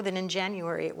that show that in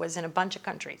January it was in a bunch of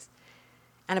countries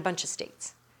and a bunch of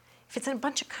states. If it's in a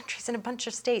bunch of countries and a bunch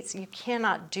of states, you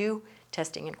cannot do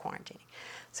testing and quarantining.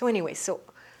 So anyway,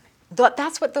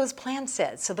 that's what those plans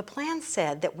said. So the plan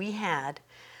said that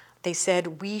they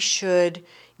said we should,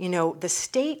 the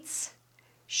states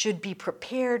should be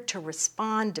prepared to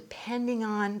respond depending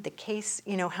on the case,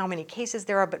 how many cases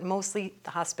there are, but mostly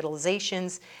the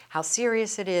hospitalizations, how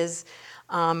serious it is.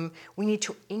 We need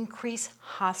to increase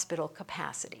hospital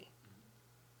capacity.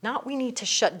 Not we need to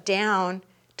shut down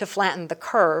to flatten the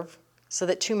curve so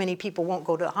that too many people won't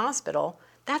go to the hospital.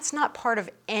 That's not part of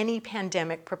any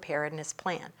pandemic preparedness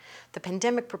plan. The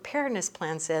pandemic preparedness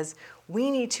plan says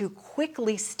we need to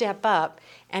quickly step up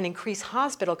and increase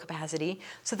hospital capacity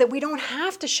so that we don't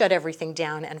have to shut everything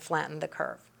down and flatten the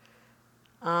curve.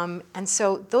 And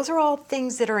so those are all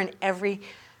things that are in every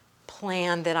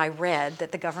plan that I read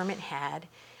that the government had.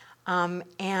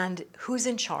 And who's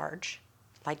in charge?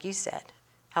 Like you said,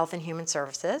 Health and Human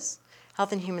Services.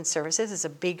 Health and Human Services is a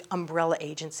big umbrella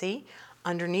agency.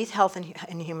 Underneath Health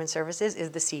and Human Services is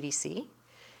the CDC,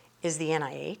 is the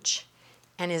NIH,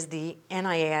 and is the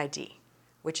NIAID,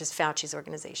 which is Fauci's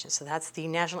organization. So that's the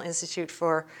National Institute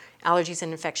for Allergies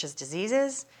and Infectious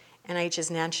Diseases, NIH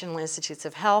is National Institutes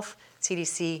of Health,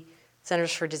 CDC,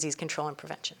 Centers for Disease Control and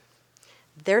Prevention.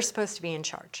 They're supposed to be in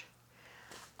charge.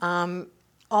 All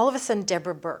of a sudden,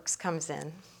 Deborah Birx comes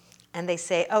in, and they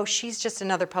say, oh, she's just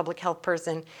another public health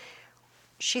person.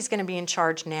 She's going to be in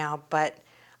charge now, but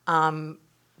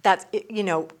that's,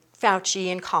 Fauci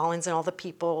and Collins and all the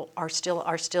people are still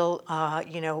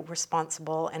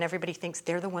responsible, and everybody thinks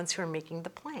they're the ones who are making the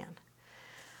plan.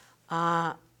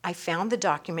 I found the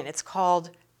document. It's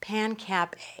called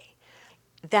PANCAP-A.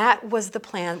 That was the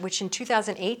plan which in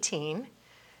 2018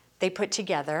 they put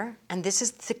together, and this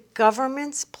is the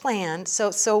government's plan.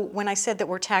 So when I said that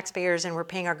we're taxpayers and we're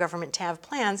paying our government to have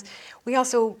plans, we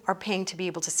also are paying to be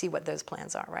able to see what those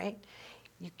plans are, right?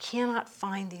 You cannot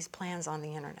find these plans on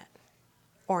the internet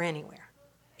or anywhere.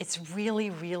 It's really,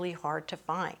 really hard to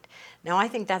find. Now, I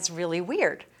think that's really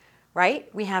weird, right?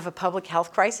 We have a public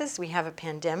health crisis, we have a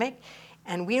pandemic,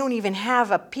 and we don't even have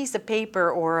a piece of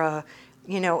paper or a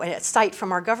site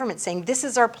from our government saying, this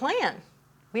is our plan.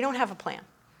 We don't have a plan.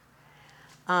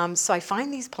 So I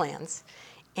find these plans,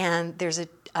 and there's a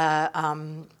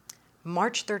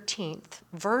March 13th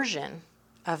version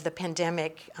of the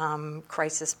pandemic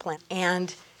crisis plan.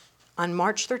 And on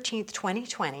March 13th,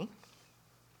 2020,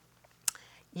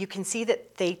 you can see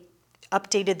that they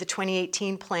updated the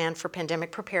 2018 plan for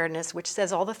pandemic preparedness, which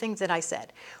says all the things that I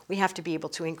said. We have to be able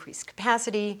to increase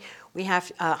capacity, we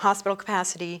have hospital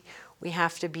capacity, we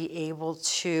have to be able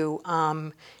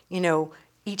to,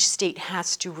 each state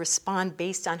has to respond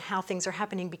based on how things are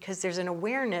happening, because there's an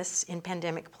awareness in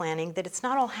pandemic planning that it's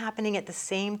not all happening at the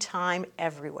same time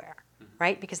everywhere.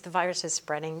 Right? Because the virus is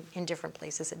spreading in different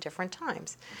places at different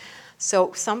times.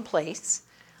 So some place,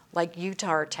 like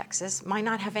Utah or Texas, might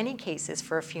not have any cases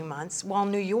for a few months, while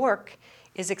New York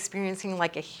is experiencing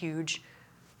like a huge,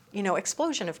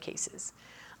 explosion of cases.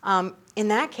 In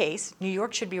that case, New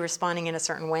York should be responding in a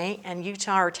certain way, and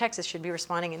Utah or Texas should be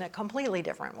responding in a completely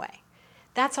different way.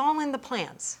 That's all in the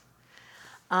plans.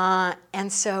 But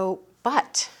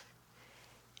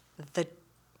the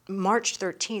March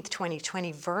 13th,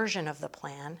 2020 version of the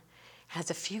plan has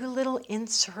a few little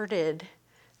inserted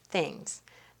things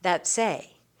that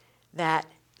say that,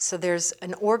 so there's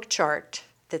an org chart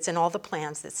that's in all the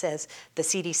plans that says the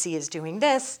CDC is doing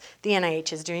this, the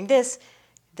NIH is doing this,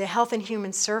 The Health and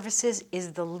Human Services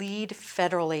is the lead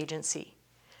federal agency.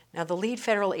 Now, the lead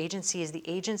federal agency is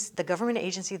the government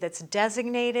agency that's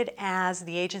designated as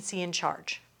the agency in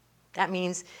charge. That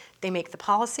means they make the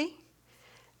policy,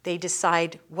 they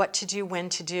decide what to do, when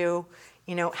to do,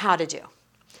 how to do.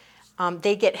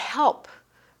 They get help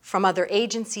from other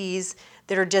agencies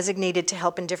that are designated to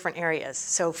help in different areas.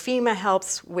 So FEMA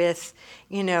helps with,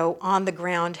 on the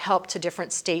ground help to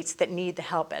different states that need the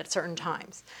help at certain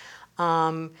times.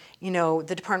 The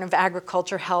Department of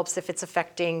Agriculture helps if it's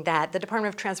affecting that. The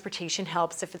Department of Transportation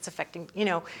helps if it's affecting,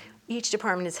 each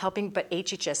department is helping, but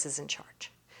HHS is in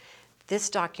charge. This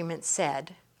document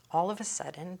said, all of a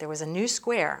sudden, there was a new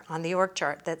square on the org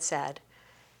chart that said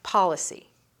policy,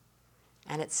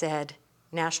 and it said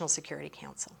National Security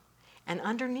Council. And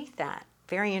underneath that,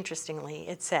 very interestingly,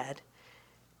 it said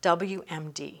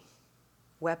WMD,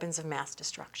 Weapons of Mass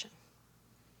Destruction.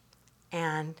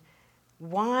 And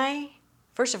why,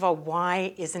 first of all,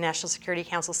 why is the National Security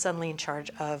Council suddenly in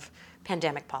charge of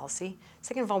pandemic policy?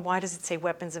 Second of all, why does it say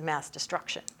weapons of mass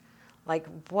destruction? Like,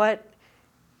 what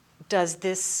does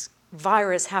this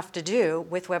virus have to do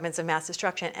with weapons of mass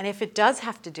destruction? And if it does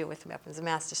have to do with weapons of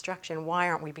mass destruction, why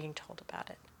aren't we being told about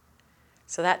it?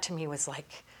 So that to me was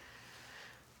like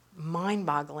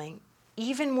mind-boggling.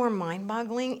 Even more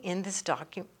mind-boggling in this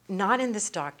document, not in this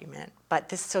document, but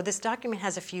this document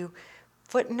has a few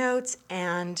footnotes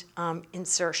and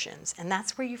insertions, and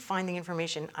that's where you find the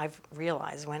information. I've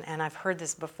realized and I've heard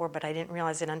this before, but I didn't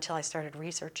realize it until I started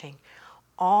researching.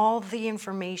 All the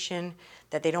information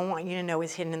that they don't want you to know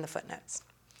is hidden in the footnotes.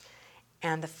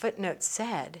 And the footnote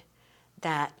said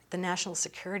that the National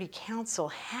Security Council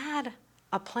had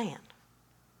a plan,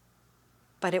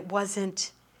 but it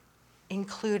wasn't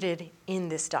included in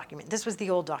this document. This was the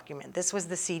old document. This was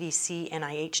the CDC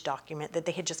NIH document that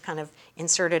they had just kind of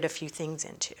inserted a few things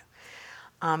into.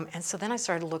 And so then I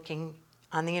started looking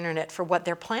on the internet for what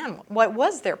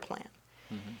was their plan.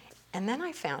 Mm-hmm. And then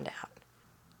I found out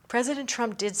President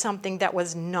Trump did something that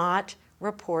was not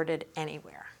reported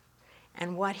anywhere.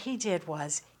 And what he did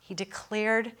was he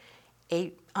declared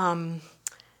he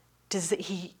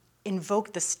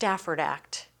invoked the Stafford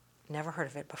Act. Never heard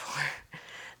of it before.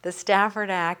 The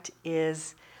Stafford Act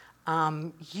is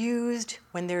used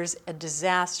when there's a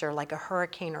disaster like a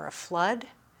hurricane or a flood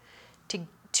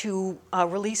to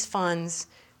release funds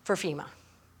for FEMA.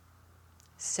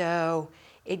 So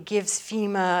it gives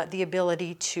FEMA the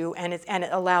ability to, and it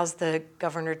allows the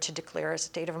governor to declare a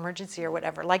state of emergency or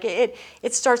whatever. Like it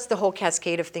starts the whole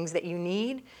cascade of things that you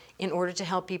need in order to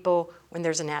help people when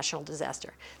there's a national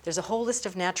disaster. There's a whole list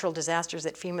of natural disasters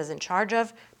that FEMA is in charge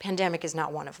of. Pandemic is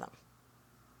not one of them.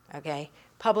 Okay?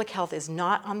 Public health is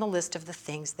not on the list of the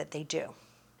things that they do.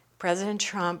 President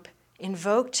Trump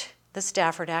invoked the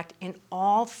Stafford Act in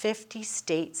all 50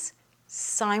 states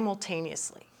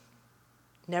simultaneously.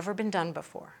 Never been done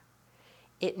before.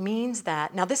 It means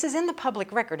that, now this is in the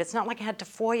public record. It's not like I had to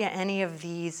FOIA any of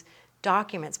these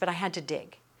documents, but I had to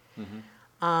dig.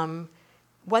 Mm-hmm.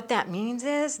 What that means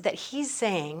is that he's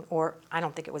saying, or I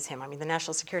don't think it was him, I mean the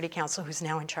National Security Council, who's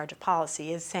now in charge of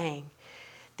policy, is saying,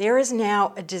 there is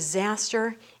now a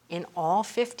disaster in all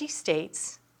 50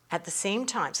 states at the same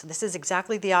time. So this is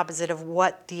exactly the opposite of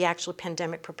what the actual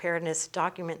pandemic preparedness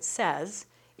document says.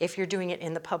 If you're doing it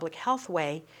in the public health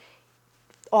way,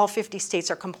 all 50 states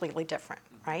are completely different,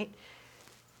 right?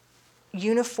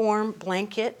 Uniform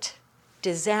blanket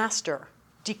disaster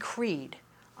decreed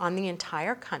on the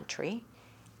entire country,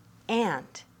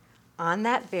 and on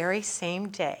that very same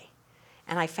day,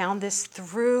 and I found this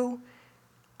through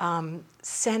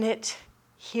Senate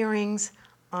hearings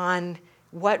on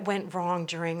what went wrong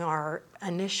during our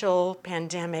initial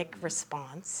pandemic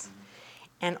response,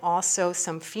 and also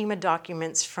some FEMA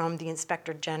documents from the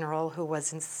Inspector General who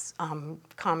was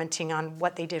commenting on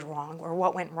what they did wrong or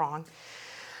what went wrong.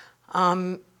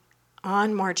 On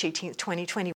March 18th,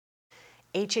 2020,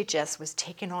 HHS was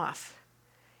taken off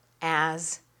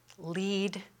as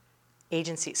lead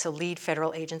agency, so lead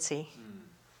federal agency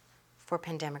for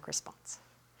pandemic response.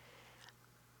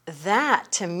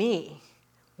 That, to me,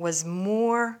 was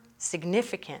more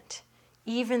significant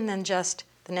even than just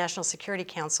the National Security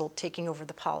Council taking over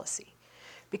the policy.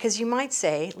 Because you might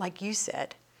say, like you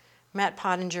said, Matt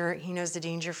Pottinger, he knows the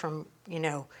danger from,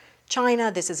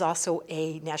 China. This is also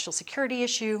a national security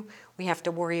issue. We have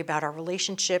to worry about our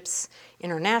relationships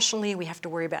internationally. We have to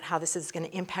worry about how this is going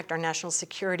to impact our national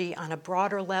security on a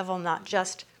broader level, not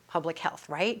just public health,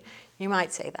 right? You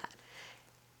might say that.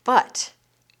 But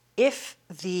if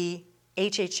the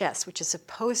HHS, which is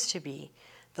supposed to be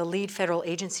the lead federal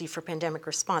agency for pandemic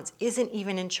response, isn't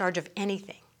even in charge of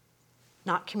anything,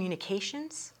 not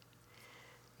communications,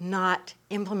 not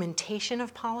implementation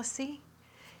of policy.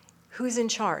 Who's in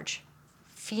charge?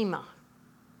 FEMA.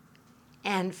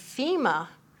 And FEMA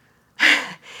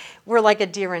were like a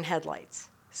deer in headlights.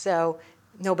 So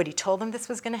nobody told them this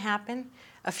was going to happen.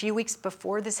 A few weeks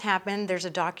before this happened, there's a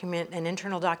document, an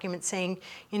internal document saying,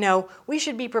 we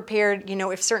should be prepared,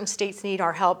 if certain states need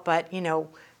our help, but,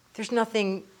 there's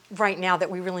nothing right now that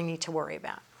we really need to worry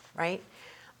about, right?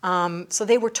 So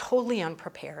they were totally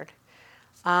unprepared.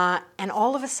 And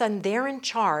all of a sudden, they're in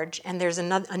charge, and there's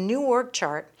a new org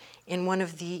chart in one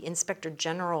of the Inspector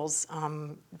General's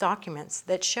documents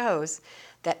that shows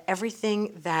that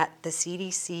everything that the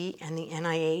CDC and the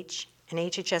NIH and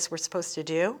HHS were supposed to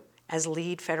do as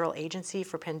lead federal agency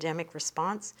for pandemic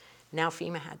response, now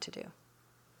FEMA had to do.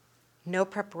 No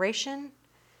preparation,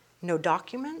 no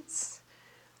documents,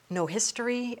 no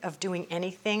history of doing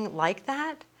anything like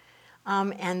that.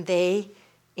 And they,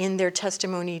 in their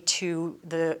testimony to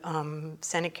the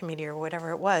Senate committee or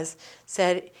whatever it was,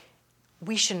 said,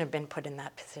 we shouldn't have been put in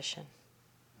that position.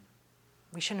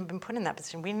 We shouldn't have been put in that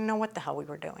position. We didn't know what the hell we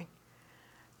were doing.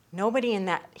 Nobody in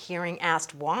that hearing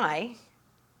asked why.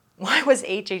 Why was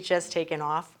HHS taken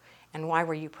off, and why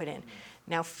were you put in?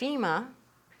 Now, FEMA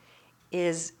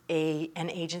is an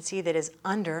agency that is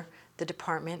under the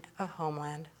Department of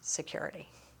Homeland Security,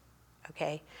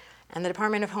 okay? And the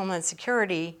Department of Homeland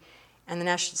Security and the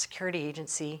National Security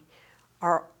Agency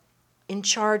are in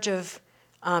charge of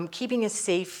keeping us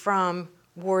safe from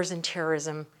wars and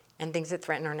terrorism and things that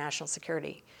threaten our national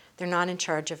security. They're not in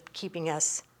charge of keeping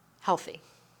us healthy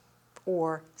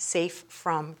or safe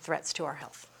from threats to our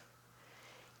health.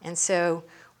 And so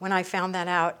when I found that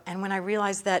out, and when I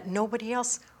realized that nobody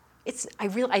else, I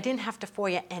didn't have to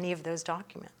FOIA any of those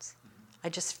documents. I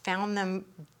just found them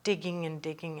digging and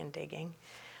digging and digging,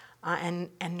 and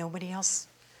nobody else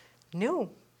knew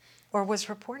or was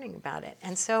reporting about it.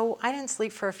 And so I didn't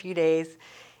sleep for a few days,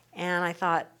 and I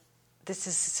thought, this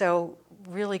is so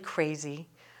really crazy.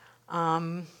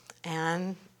 And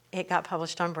it got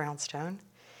published on Brownstone.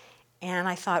 And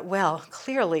I thought, well,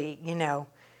 clearly,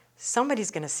 somebody's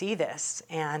going to see this,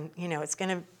 and, it's going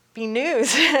to be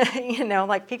news,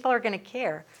 like people are going to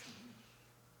care.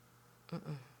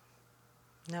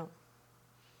 No.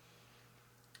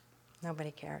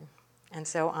 Nobody cared. And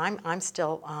so I'm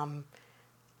still,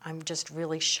 I'm just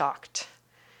really shocked.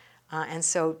 And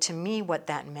so to me, what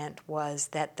that meant was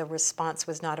that the response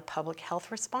was not a public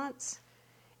health response,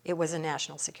 it was a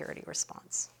national security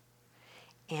response.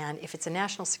 And if it's a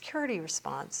national security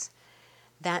response,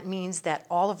 that means that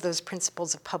all of those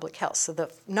principles of public health, so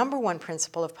the number one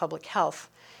principle of public health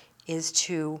is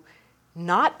to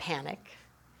not panic,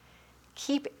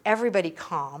 keep everybody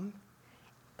calm,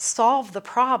 solve the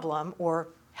problem or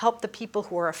help the people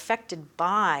who are affected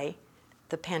by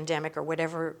the pandemic or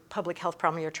whatever public health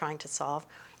problem you're trying to solve,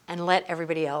 and let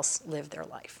everybody else live their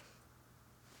life.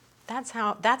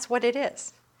 That's what it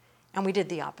is. And we did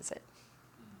the opposite.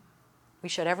 We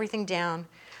shut everything down.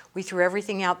 We threw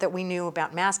everything out that we knew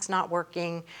about masks not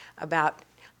working, about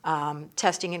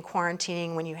testing and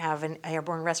quarantining when you have an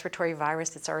airborne respiratory virus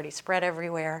that's already spread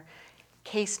everywhere.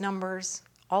 Case numbers,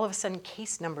 all of a sudden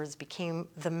case numbers became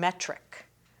the metric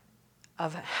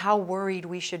of how worried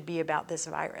we should be about this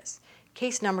virus.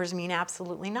 Case numbers mean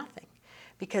absolutely nothing,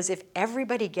 because if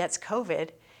everybody gets COVID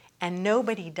and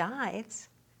nobody dies,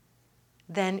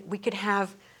 then we could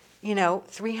have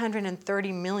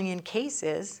 330 million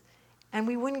cases and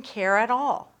we wouldn't care at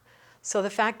all. So the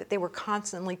fact that they were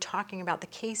constantly talking about the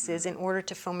cases in order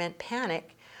to foment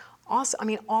panic, also,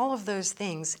 all of those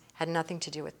things had nothing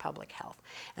to do with public health.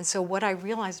 And so what I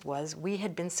realized was we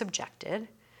had been subjected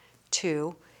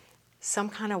to some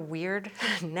kind of weird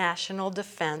national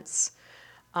defense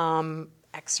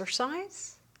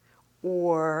exercise,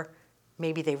 or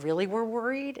maybe they really were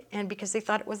worried and because they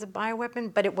thought it was a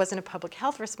bioweapon, but it wasn't a public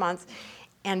health response.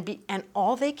 And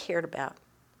all they cared about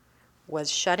was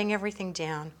shutting everything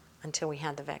down until we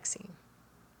had the vaccine.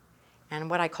 And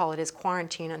what I call it is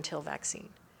quarantine until vaccine.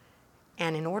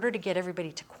 And in order to get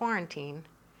everybody to quarantine,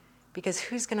 because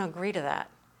who's going to agree to that?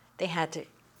 They had to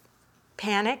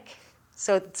panic.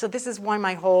 So this is why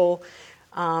my whole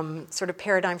sort of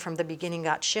paradigm from the beginning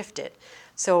got shifted.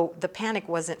 So the panic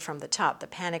wasn't from the top. The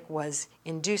panic was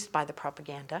induced by the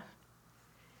propaganda.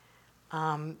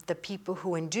 The people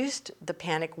who induced the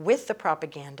panic with the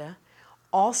propaganda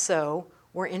also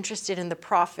were interested in the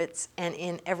profits and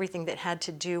in everything that had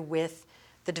to do with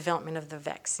the development of the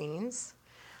vaccines.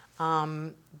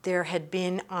 There had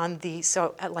been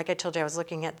like I told you, I was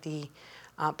looking at the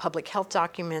public health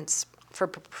documents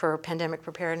for pandemic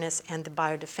preparedness and the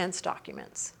biodefense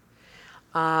documents.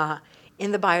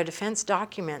 in the biodefense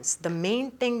documents, the main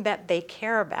thing that they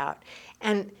care about,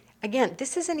 and again,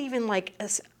 this isn't even like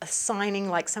assigning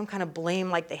like some kind of blame,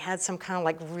 like they had some kind of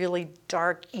like really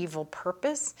dark, evil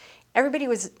purpose. Everybody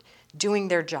was doing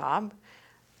their job.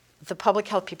 The public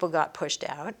health people got pushed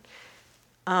out.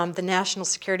 The national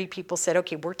security people said,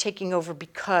 okay, we're taking over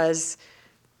because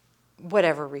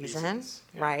whatever reason,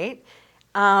 yeah. right?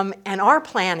 And our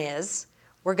plan is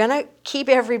we're going to keep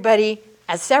everybody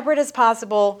as separate as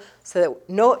possible so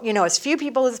that as few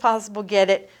people as possible get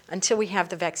it until we have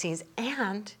the vaccines.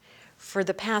 And for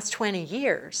the past 20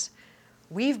 years,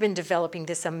 we've been developing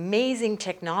this amazing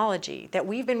technology that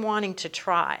we've been wanting to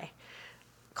try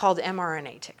called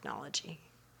mRNA technology.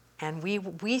 And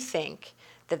we think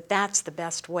that that's the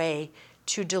best way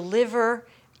to deliver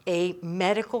a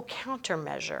medical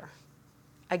countermeasure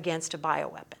against a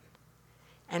bioweapon.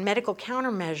 And medical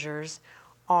countermeasures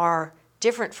are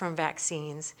different from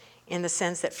vaccines in the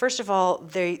sense that, first of all,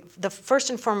 the first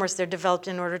and foremost, they're developed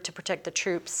in order to protect the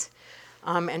troops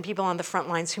and people on the front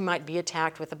lines who might be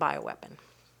attacked with a bioweapon.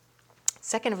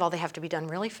 Second of all, they have to be done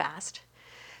really fast.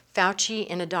 Fauci,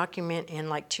 in a document in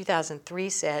like 2003,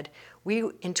 said,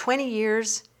 in 20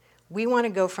 years, we want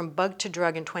to go from bug to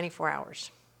drug in 24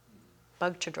 hours.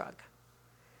 Bug to drug.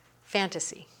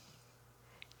 Fantasy.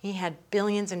 He had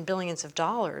billions and billions of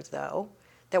dollars, though,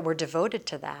 that were devoted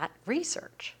to that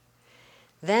research.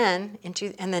 And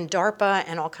then DARPA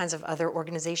and all kinds of other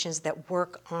organizations that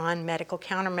work on medical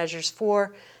countermeasures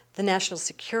for the national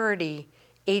security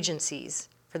agencies,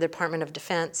 for the Department of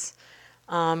Defense,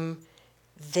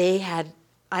 they had,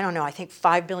 I think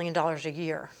 $5 billion a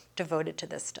year devoted to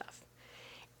this stuff.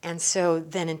 And so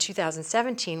then in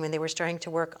 2017, when they were starting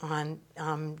to work on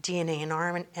DNA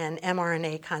and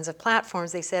mRNA kinds of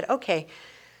platforms, they said, okay,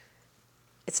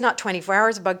 it's not 24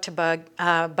 hours bug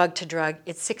to drug,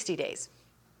 it's 60 days.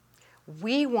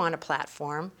 We want a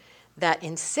platform that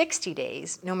in 60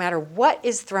 days, no matter what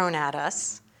is thrown at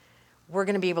us, we're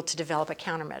going to be able to develop a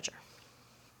countermeasure.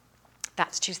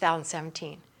 That's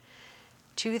 2017.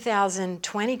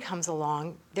 2020 comes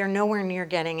along, they're nowhere near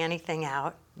getting anything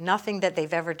out. Nothing that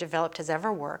they've ever developed has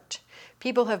ever worked.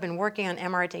 People who have been working on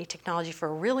mRNA technology for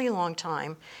a really long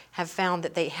time have found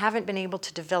that they haven't been able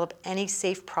to develop any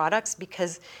safe products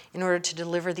because in order to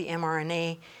deliver the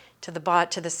mRNA to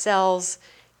the cells,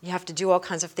 you have to do all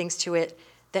kinds of things to it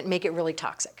that make it really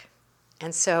toxic.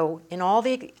 And so in all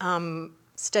the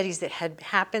studies that had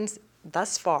happened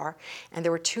thus far, and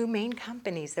there were two main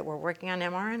companies that were working on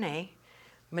mRNA,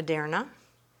 Moderna,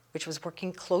 which was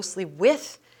working closely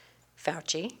with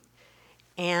Fauci,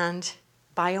 and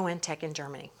BioNTech in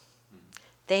Germany.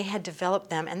 They had developed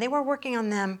them, and they were working on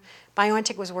them.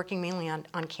 BioNTech was working mainly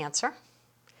on cancer,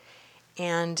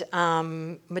 and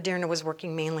Moderna was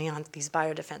working mainly on these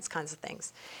biodefense kinds of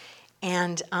things.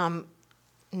 And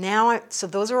so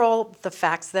those are all the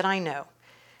facts that I know.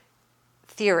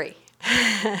 Theory.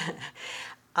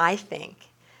 I think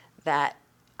that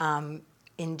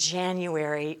in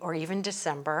January or even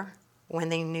December, when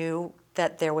they knew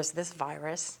that there was this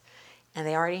virus, and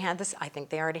they already had this, I think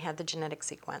they already had the genetic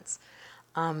sequence,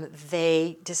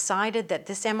 they decided that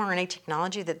this mRNA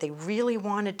technology that they really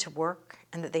wanted to work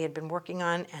and that they had been working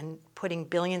on and putting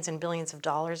billions and billions of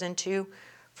dollars into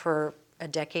for a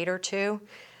decade or two,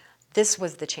 this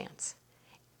was the chance.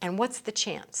 And what's the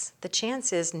chance? The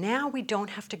chance is now we don't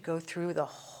have to go through the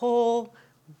whole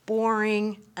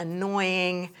boring,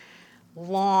 annoying,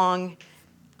 long,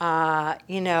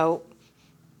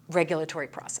 regulatory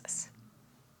process.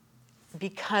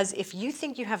 Because if you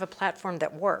think you have a platform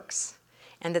that works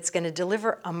and that's going to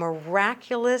deliver a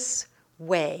miraculous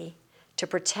way to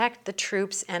protect the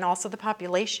troops and also the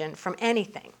population from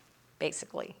anything,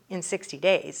 basically, in 60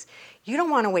 days, you don't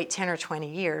want to wait 10 or 20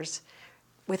 years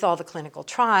with all the clinical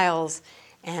trials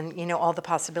and all the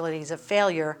possibilities of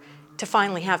failure to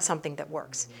finally have something that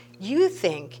works. You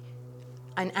think,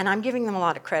 and I'm giving them a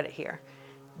lot of credit here,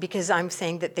 because I'm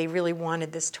saying that they really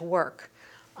wanted this to work,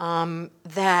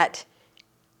 that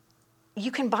you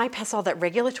can bypass all that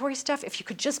regulatory stuff. If you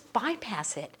could just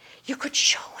bypass it, you could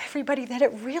show everybody that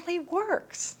it really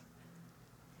works.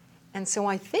 And so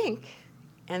I think,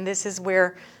 and this is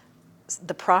where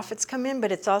the profits come in,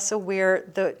 but it's also where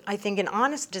I think an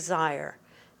honest desire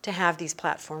to have these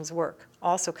platforms work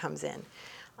also comes in.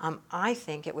 I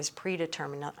think it was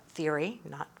predetermined, not theory,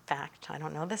 not fact. I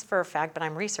don't know this for a fact, but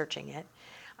I'm researching it.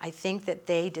 I think that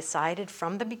they decided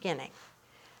from the beginning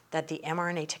that the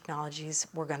mRNA technologies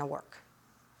were going to work,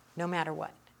 no matter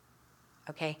what,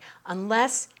 okay?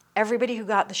 Unless everybody who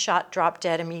got the shot dropped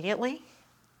dead immediately,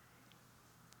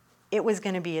 it was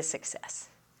going to be a success.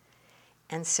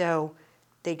 And so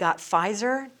they got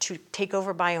Pfizer to take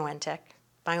over BioNTech.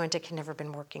 BioNTech had never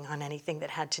been working on anything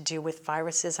that had to do with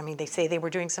viruses. I mean, they say they were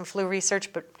doing some flu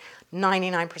research, but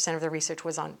 99% of the research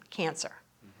was on cancer.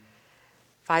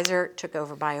 Pfizer took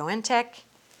over BioNTech.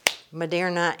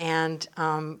 Moderna and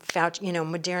Fauci,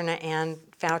 Moderna and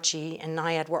Fauci and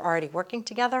NIAID were already working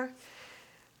together.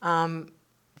 Once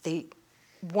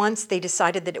they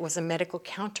decided that it was a medical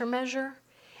countermeasure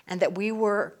and that we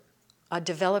were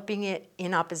developing it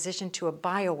in opposition to a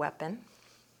bioweapon,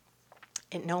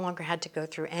 it no longer had to go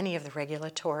through any of the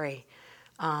regulatory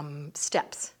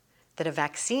steps that a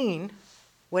vaccine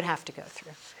would have to go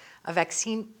through. A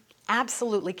vaccine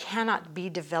absolutely cannot be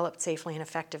developed safely and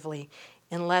effectively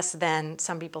in less than,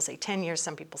 some people say 10 years,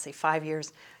 some people say 5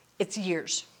 years. It's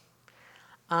years.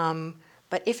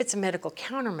 But if it's a medical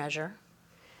countermeasure,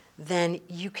 then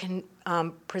you can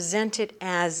present it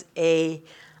as the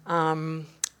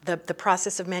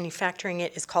process of manufacturing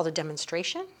it is called a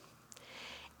demonstration.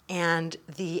 And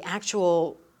the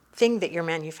actual thing that you're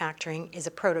manufacturing is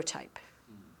a prototype.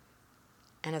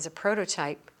 And as a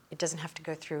prototype, it doesn't have to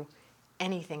go through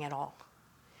anything at all.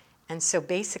 And so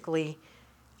basically,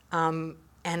 and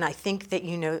I think that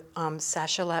you know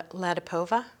Sasha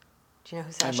Latypova. Do you know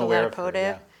who Sasha Latypova is?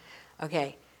 Yeah.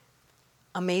 Okay.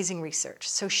 Amazing research.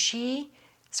 So she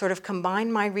sort of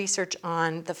combined my research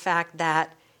on the fact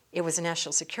that it was a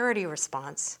national security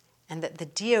response and that the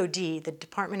DoD, the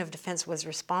Department of Defense, was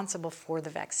responsible for the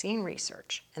vaccine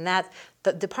research. And that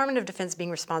the Department of Defense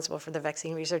being responsible for the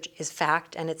vaccine research is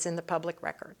fact, and it's in the public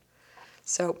record.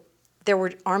 So there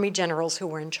were Army generals who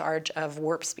were in charge of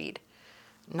warp speed,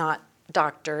 not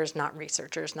doctors, not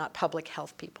researchers, not public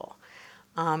health people.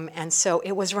 And so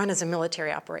it was run as a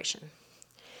military operation.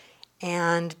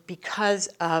 And because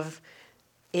of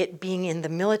it being in the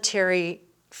military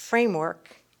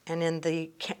framework and in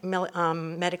the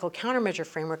medical countermeasure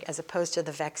framework as opposed to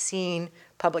the vaccine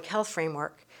public health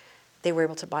framework, they were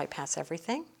able to bypass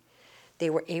everything.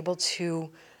 They were able to,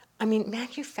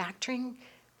 manufacturing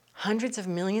hundreds of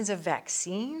millions of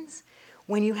vaccines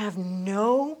when you have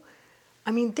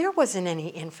there wasn't any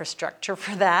infrastructure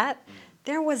for that.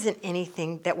 There wasn't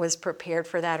anything that was prepared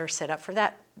for that or set up for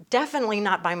that. Definitely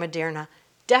not by Moderna,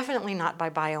 definitely not by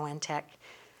BioNTech.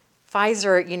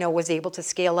 Pfizer, was able to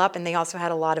scale up, and they also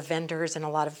had a lot of vendors and a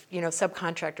lot of,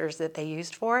 subcontractors that they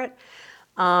used for it.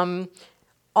 All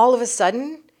of a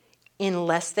sudden, in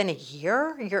less than a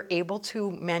year, you're able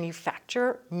to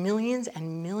manufacture millions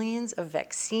and millions of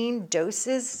vaccine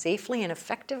doses safely and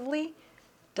effectively.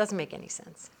 Doesn't make any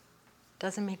sense.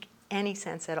 Doesn't make any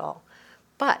sense at all.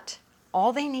 But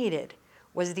all they needed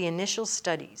was the initial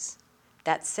studies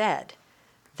that said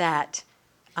that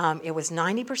it was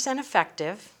 90%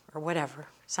 effective, or whatever.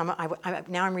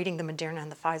 Now I'm reading the Moderna and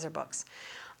the Pfizer books.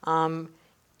 95%,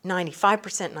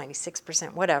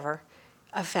 96%, whatever,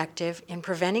 effective in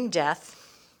preventing death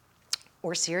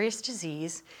or serious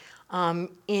disease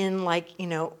in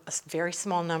a very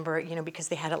small number, because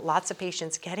they had lots of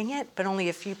patients getting it, but only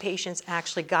a few patients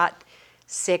actually got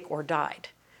sick or died,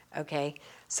 okay?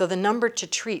 So the number to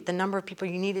treat, the number of people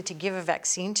you needed to give a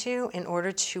vaccine to in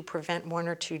order to prevent 1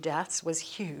 or 2 deaths was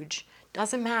huge.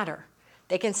 Doesn't matter.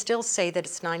 They can still say that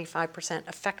it's 95%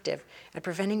 effective at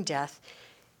preventing death,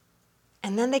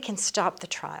 and then they can stop the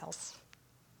trials.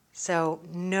 So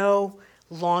no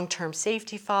long-term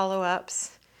safety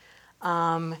follow-ups,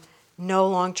 no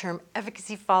long-term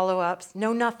efficacy follow-ups,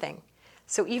 no nothing.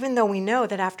 So even though we know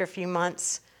that after a few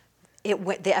months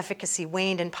the efficacy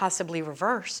waned and possibly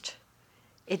reversed,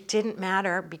 it didn't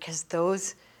matter because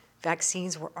those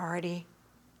vaccines were already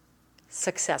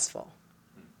successful.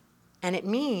 And it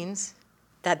means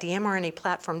that the mRNA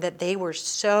platform that they were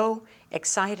so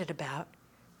excited about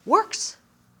works.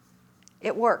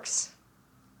 It works.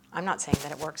 I'm not saying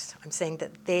that it works. I'm saying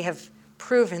that they have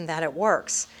proven that it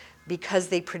works because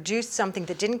they produced something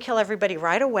that didn't kill everybody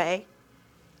right away,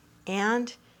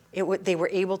 and they were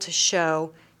able to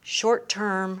show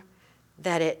short-term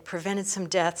that it prevented some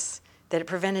deaths, that it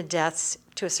prevented deaths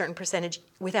to a certain percentage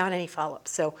without any follow-up.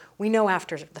 So we know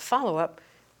after the follow-up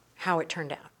how it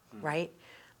turned out, right?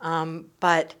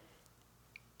 But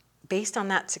based on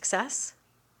that success,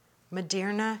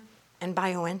 Moderna and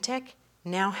BioNTech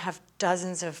now have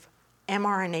dozens of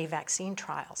mRNA vaccine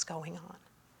trials going on,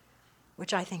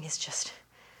 which I think is just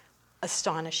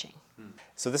astonishing.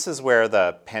 So this is where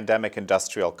the pandemic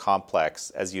industrial complex,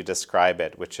 as you describe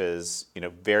it, which is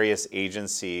various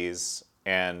agencies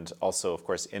and also, of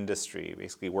course, industry,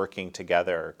 basically working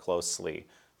together closely,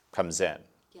 comes in.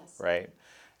 Yes. Right?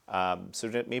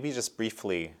 So maybe just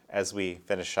briefly, as we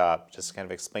finish up, just kind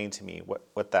of explain to me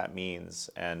what that means,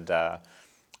 and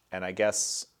I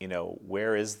guess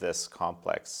where is this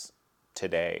complex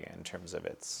today in terms of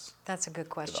its... That's a good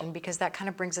question, because that kind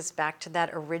of brings us back to that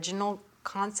original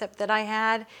concept that I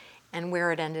had and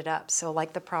where it ended up. So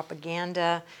like the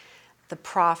propaganda, the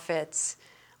profits,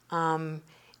 and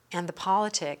the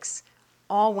politics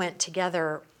all went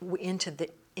together into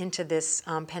this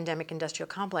pandemic industrial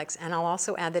complex. And I'll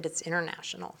also add that it's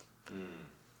international.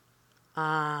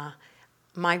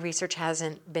 My research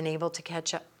hasn't been able to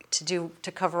catch up to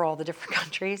cover all the different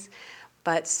countries,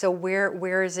 but so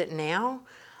where is it now?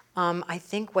 I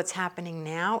think what's happening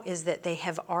now is that they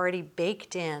have already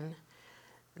baked in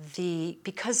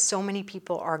because so many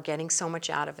people are getting so much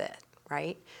out of it,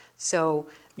 right? So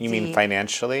You mean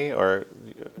financially, or?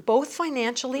 Both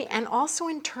financially and also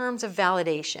in terms of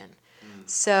validation.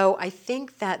 So I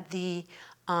think that the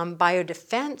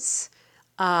biodefense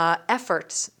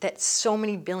efforts that so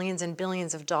many billions and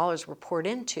billions of dollars were poured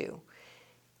into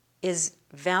is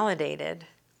validated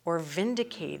or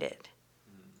vindicated.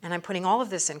 And I'm putting all of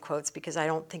this in quotes because I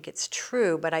don't think it's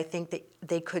true, but I think that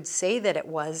they could say that it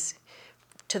was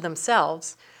to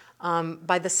themselves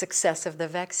by the success of the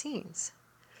vaccines.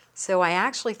 So I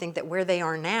actually think that where they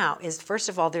are now is, first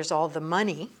of all, there's all the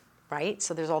money, right?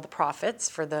 So there's all the profits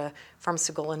for the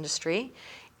pharmaceutical industry,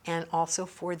 and also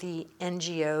for the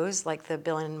NGOs like the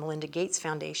Bill and Melinda Gates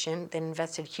Foundation that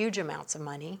invested huge amounts of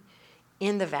money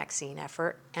in the vaccine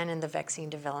effort and in the vaccine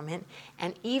development.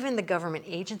 And even the government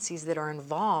agencies that are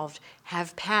involved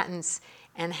have patents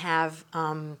and have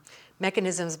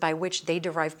mechanisms by which they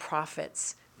derive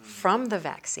profits from the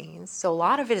vaccines. So a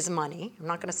lot of it is money. I'm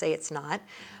not going to say it's not,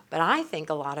 but I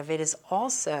think a lot of it is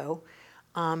also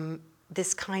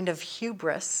this kind of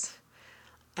hubris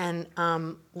and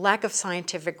lack of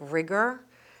scientific rigor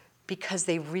because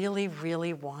they really,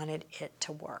 really wanted it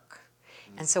to work.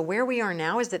 And so where we are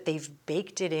now is that they've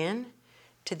baked it in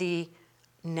to the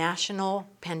National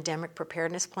Pandemic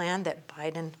Preparedness Plan that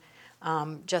Biden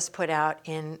just put out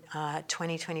in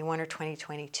 2021 or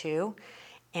 2022.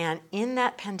 And in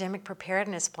that pandemic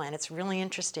preparedness plan, it's really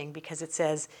interesting because it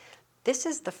says, this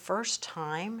is the first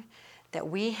time that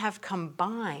we have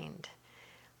combined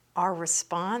our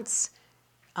response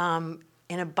in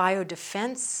a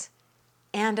biodefense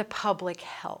and a public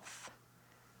health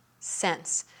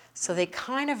sense. So they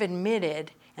kind of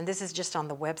admitted, and this is just on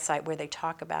the website where they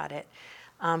talk about it,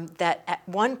 that at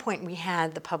one point we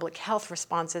had the public health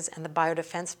responses and the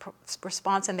biodefense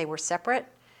response, and they were separate.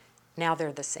 Now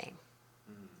they're the same.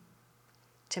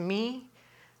 To me,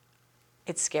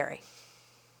 it's scary.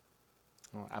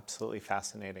 Oh, absolutely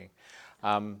fascinating.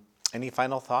 Any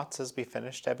final thoughts as we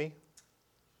finish, Debbie?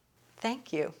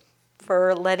 Thank you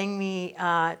for letting me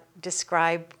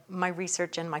describe my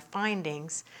research and my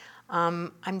findings.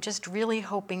 I'm just really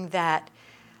hoping that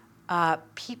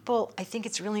people, I think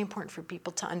it's really important for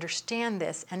people to understand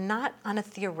this, and not on a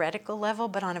theoretical level,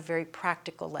 but on a very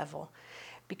practical level.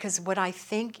 Because what I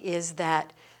think is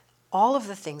that all of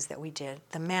the things that we did,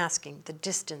 the masking, the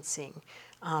distancing,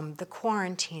 the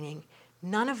quarantining,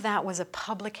 none of that was a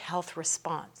public health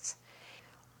response.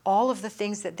 All of the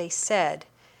things that they said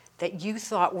that you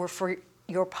thought were for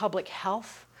your public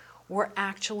health were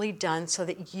actually done so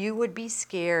that you would be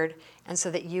scared and so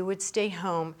that you would stay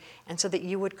home and so that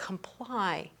you would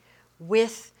comply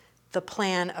with the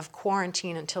plan of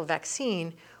quarantine until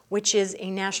vaccine, which is a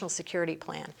national security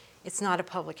plan. It's not a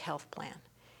public health plan.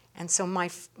 And so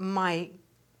my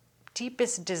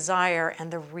deepest desire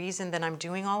and the reason that I'm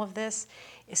doing all of this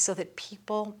is so that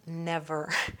people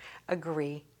never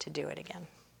agree to do it again.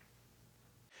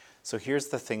 So here's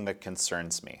the thing that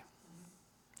concerns me,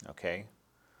 okay?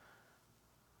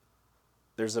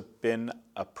 There's been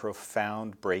a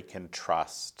profound break in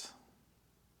trust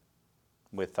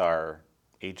with our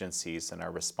agencies and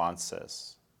our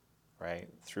responses, right,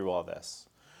 through all this.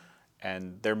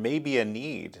 And there may be a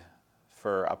need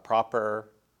for a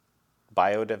proper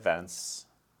biodefense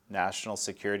national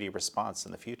security response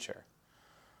in the future.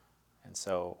 And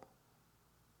so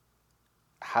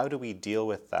how do we deal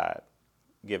with that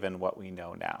given what we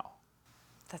know now?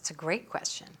 That's a great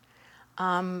question.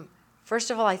 First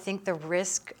of all, I think the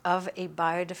risk of a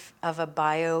bioterror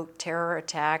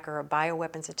attack or a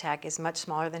bioweapons attack is much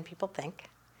smaller than people think.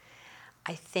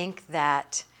 I think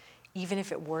that even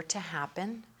if it were to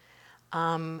happen,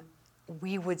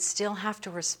 we would still have to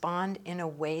respond in a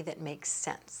way that makes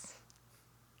sense.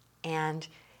 And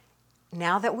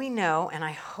now that we know, and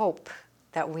I hope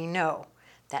that we know,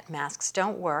 that masks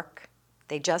don't work,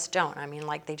 they just don't. I mean,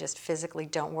 like, they just physically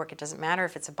don't work. It doesn't matter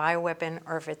if it's a bioweapon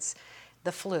or if it's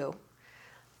the flu.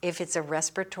 If it's a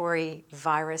respiratory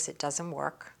virus, it doesn't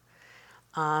work.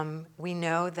 We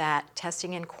know that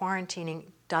testing and quarantining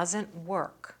doesn't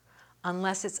work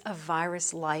unless it's a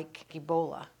virus like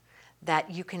Ebola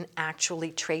that you can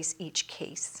actually trace each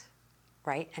case,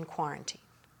 right, and quarantine.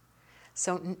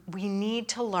 So we need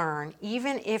to learn,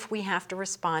 even if we have to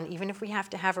respond, even if we have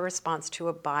to have a response to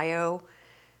a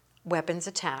bioweapons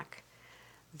attack,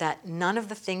 that none of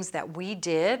the things that we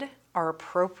did are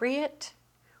appropriate,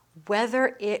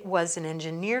 whether it was an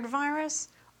engineered virus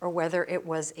or whether it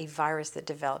was a virus that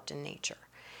developed in nature.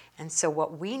 And so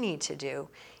what we need to do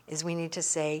is we need to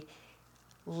say,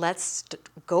 let's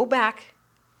go back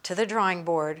to the drawing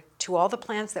board, to all the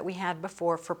plans that we had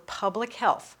before for public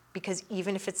health, because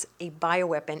even if it's a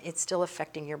bioweapon, it's still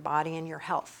affecting your body and your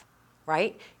health,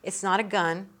 right? It's not a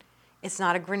gun, it's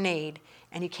not a grenade,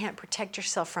 and you can't protect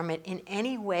yourself from it in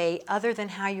any way other than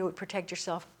how you would protect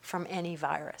yourself from any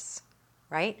virus,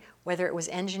 right? Whether it was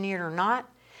engineered or not.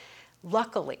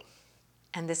 Luckily,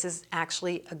 and this is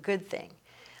actually a good thing,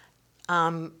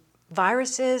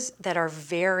 viruses that are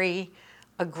very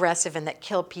aggressive and that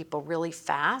kill people really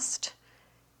fast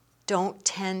don't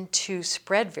tend to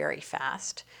spread very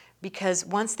fast, because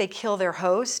once they kill their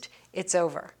host, it's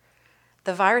over.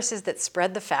 The viruses that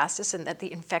spread the fastest and that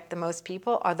they infect the most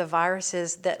people are the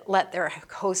viruses that let their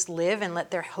host live and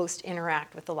let their host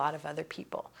interact with a lot of other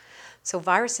people. So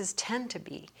viruses tend to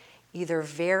be either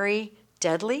very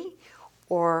deadly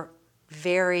or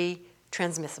very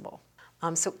transmissible.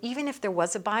 So even if there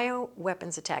was a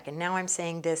bioweapons attack, and now I'm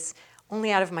saying this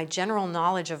only out of my general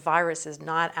knowledge of viruses,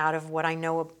 not out of what I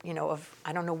know of,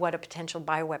 I don't know what a potential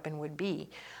bioweapon would be.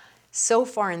 So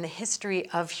far in the history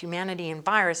of humanity and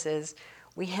viruses,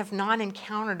 we have not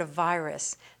encountered a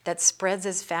virus that spreads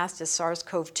as fast as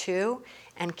SARS-CoV-2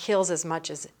 and kills as much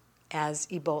as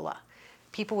Ebola.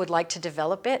 People would like to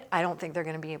develop it. I don't think they're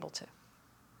going to be able to.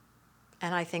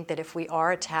 And I think that if we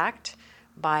are attacked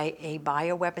by a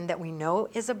bioweapon that we know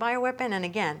is a bioweapon, and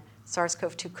again,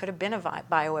 SARS-CoV-2 could have been a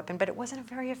bioweapon, but it wasn't a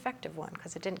very effective one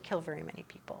because it didn't kill very many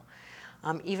people.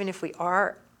 Even if we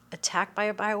are attacked by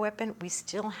a bioweapon, we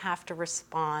still have to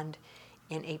respond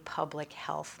in a public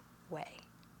health way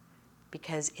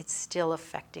because it's still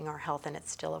affecting our health and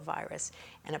it's still a virus.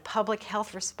 And a public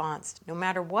health response, no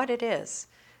matter what it is,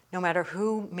 no matter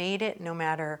who made it, no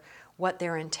matter what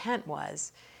their intent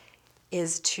was,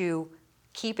 is to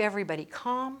keep everybody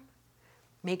calm,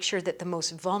 make sure that the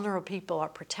most vulnerable people are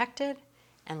protected,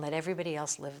 and let everybody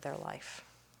else live their life.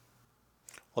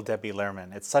 Well, Debbie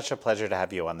Lerman, it's such a pleasure to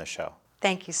have you on the show.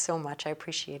 Thank you so much. I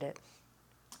appreciate it.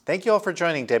 Thank you all for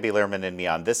joining Debbie Lerman and me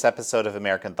on this episode of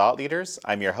American Thought Leaders.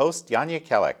 I'm your host, Yanya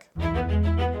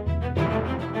Kellick.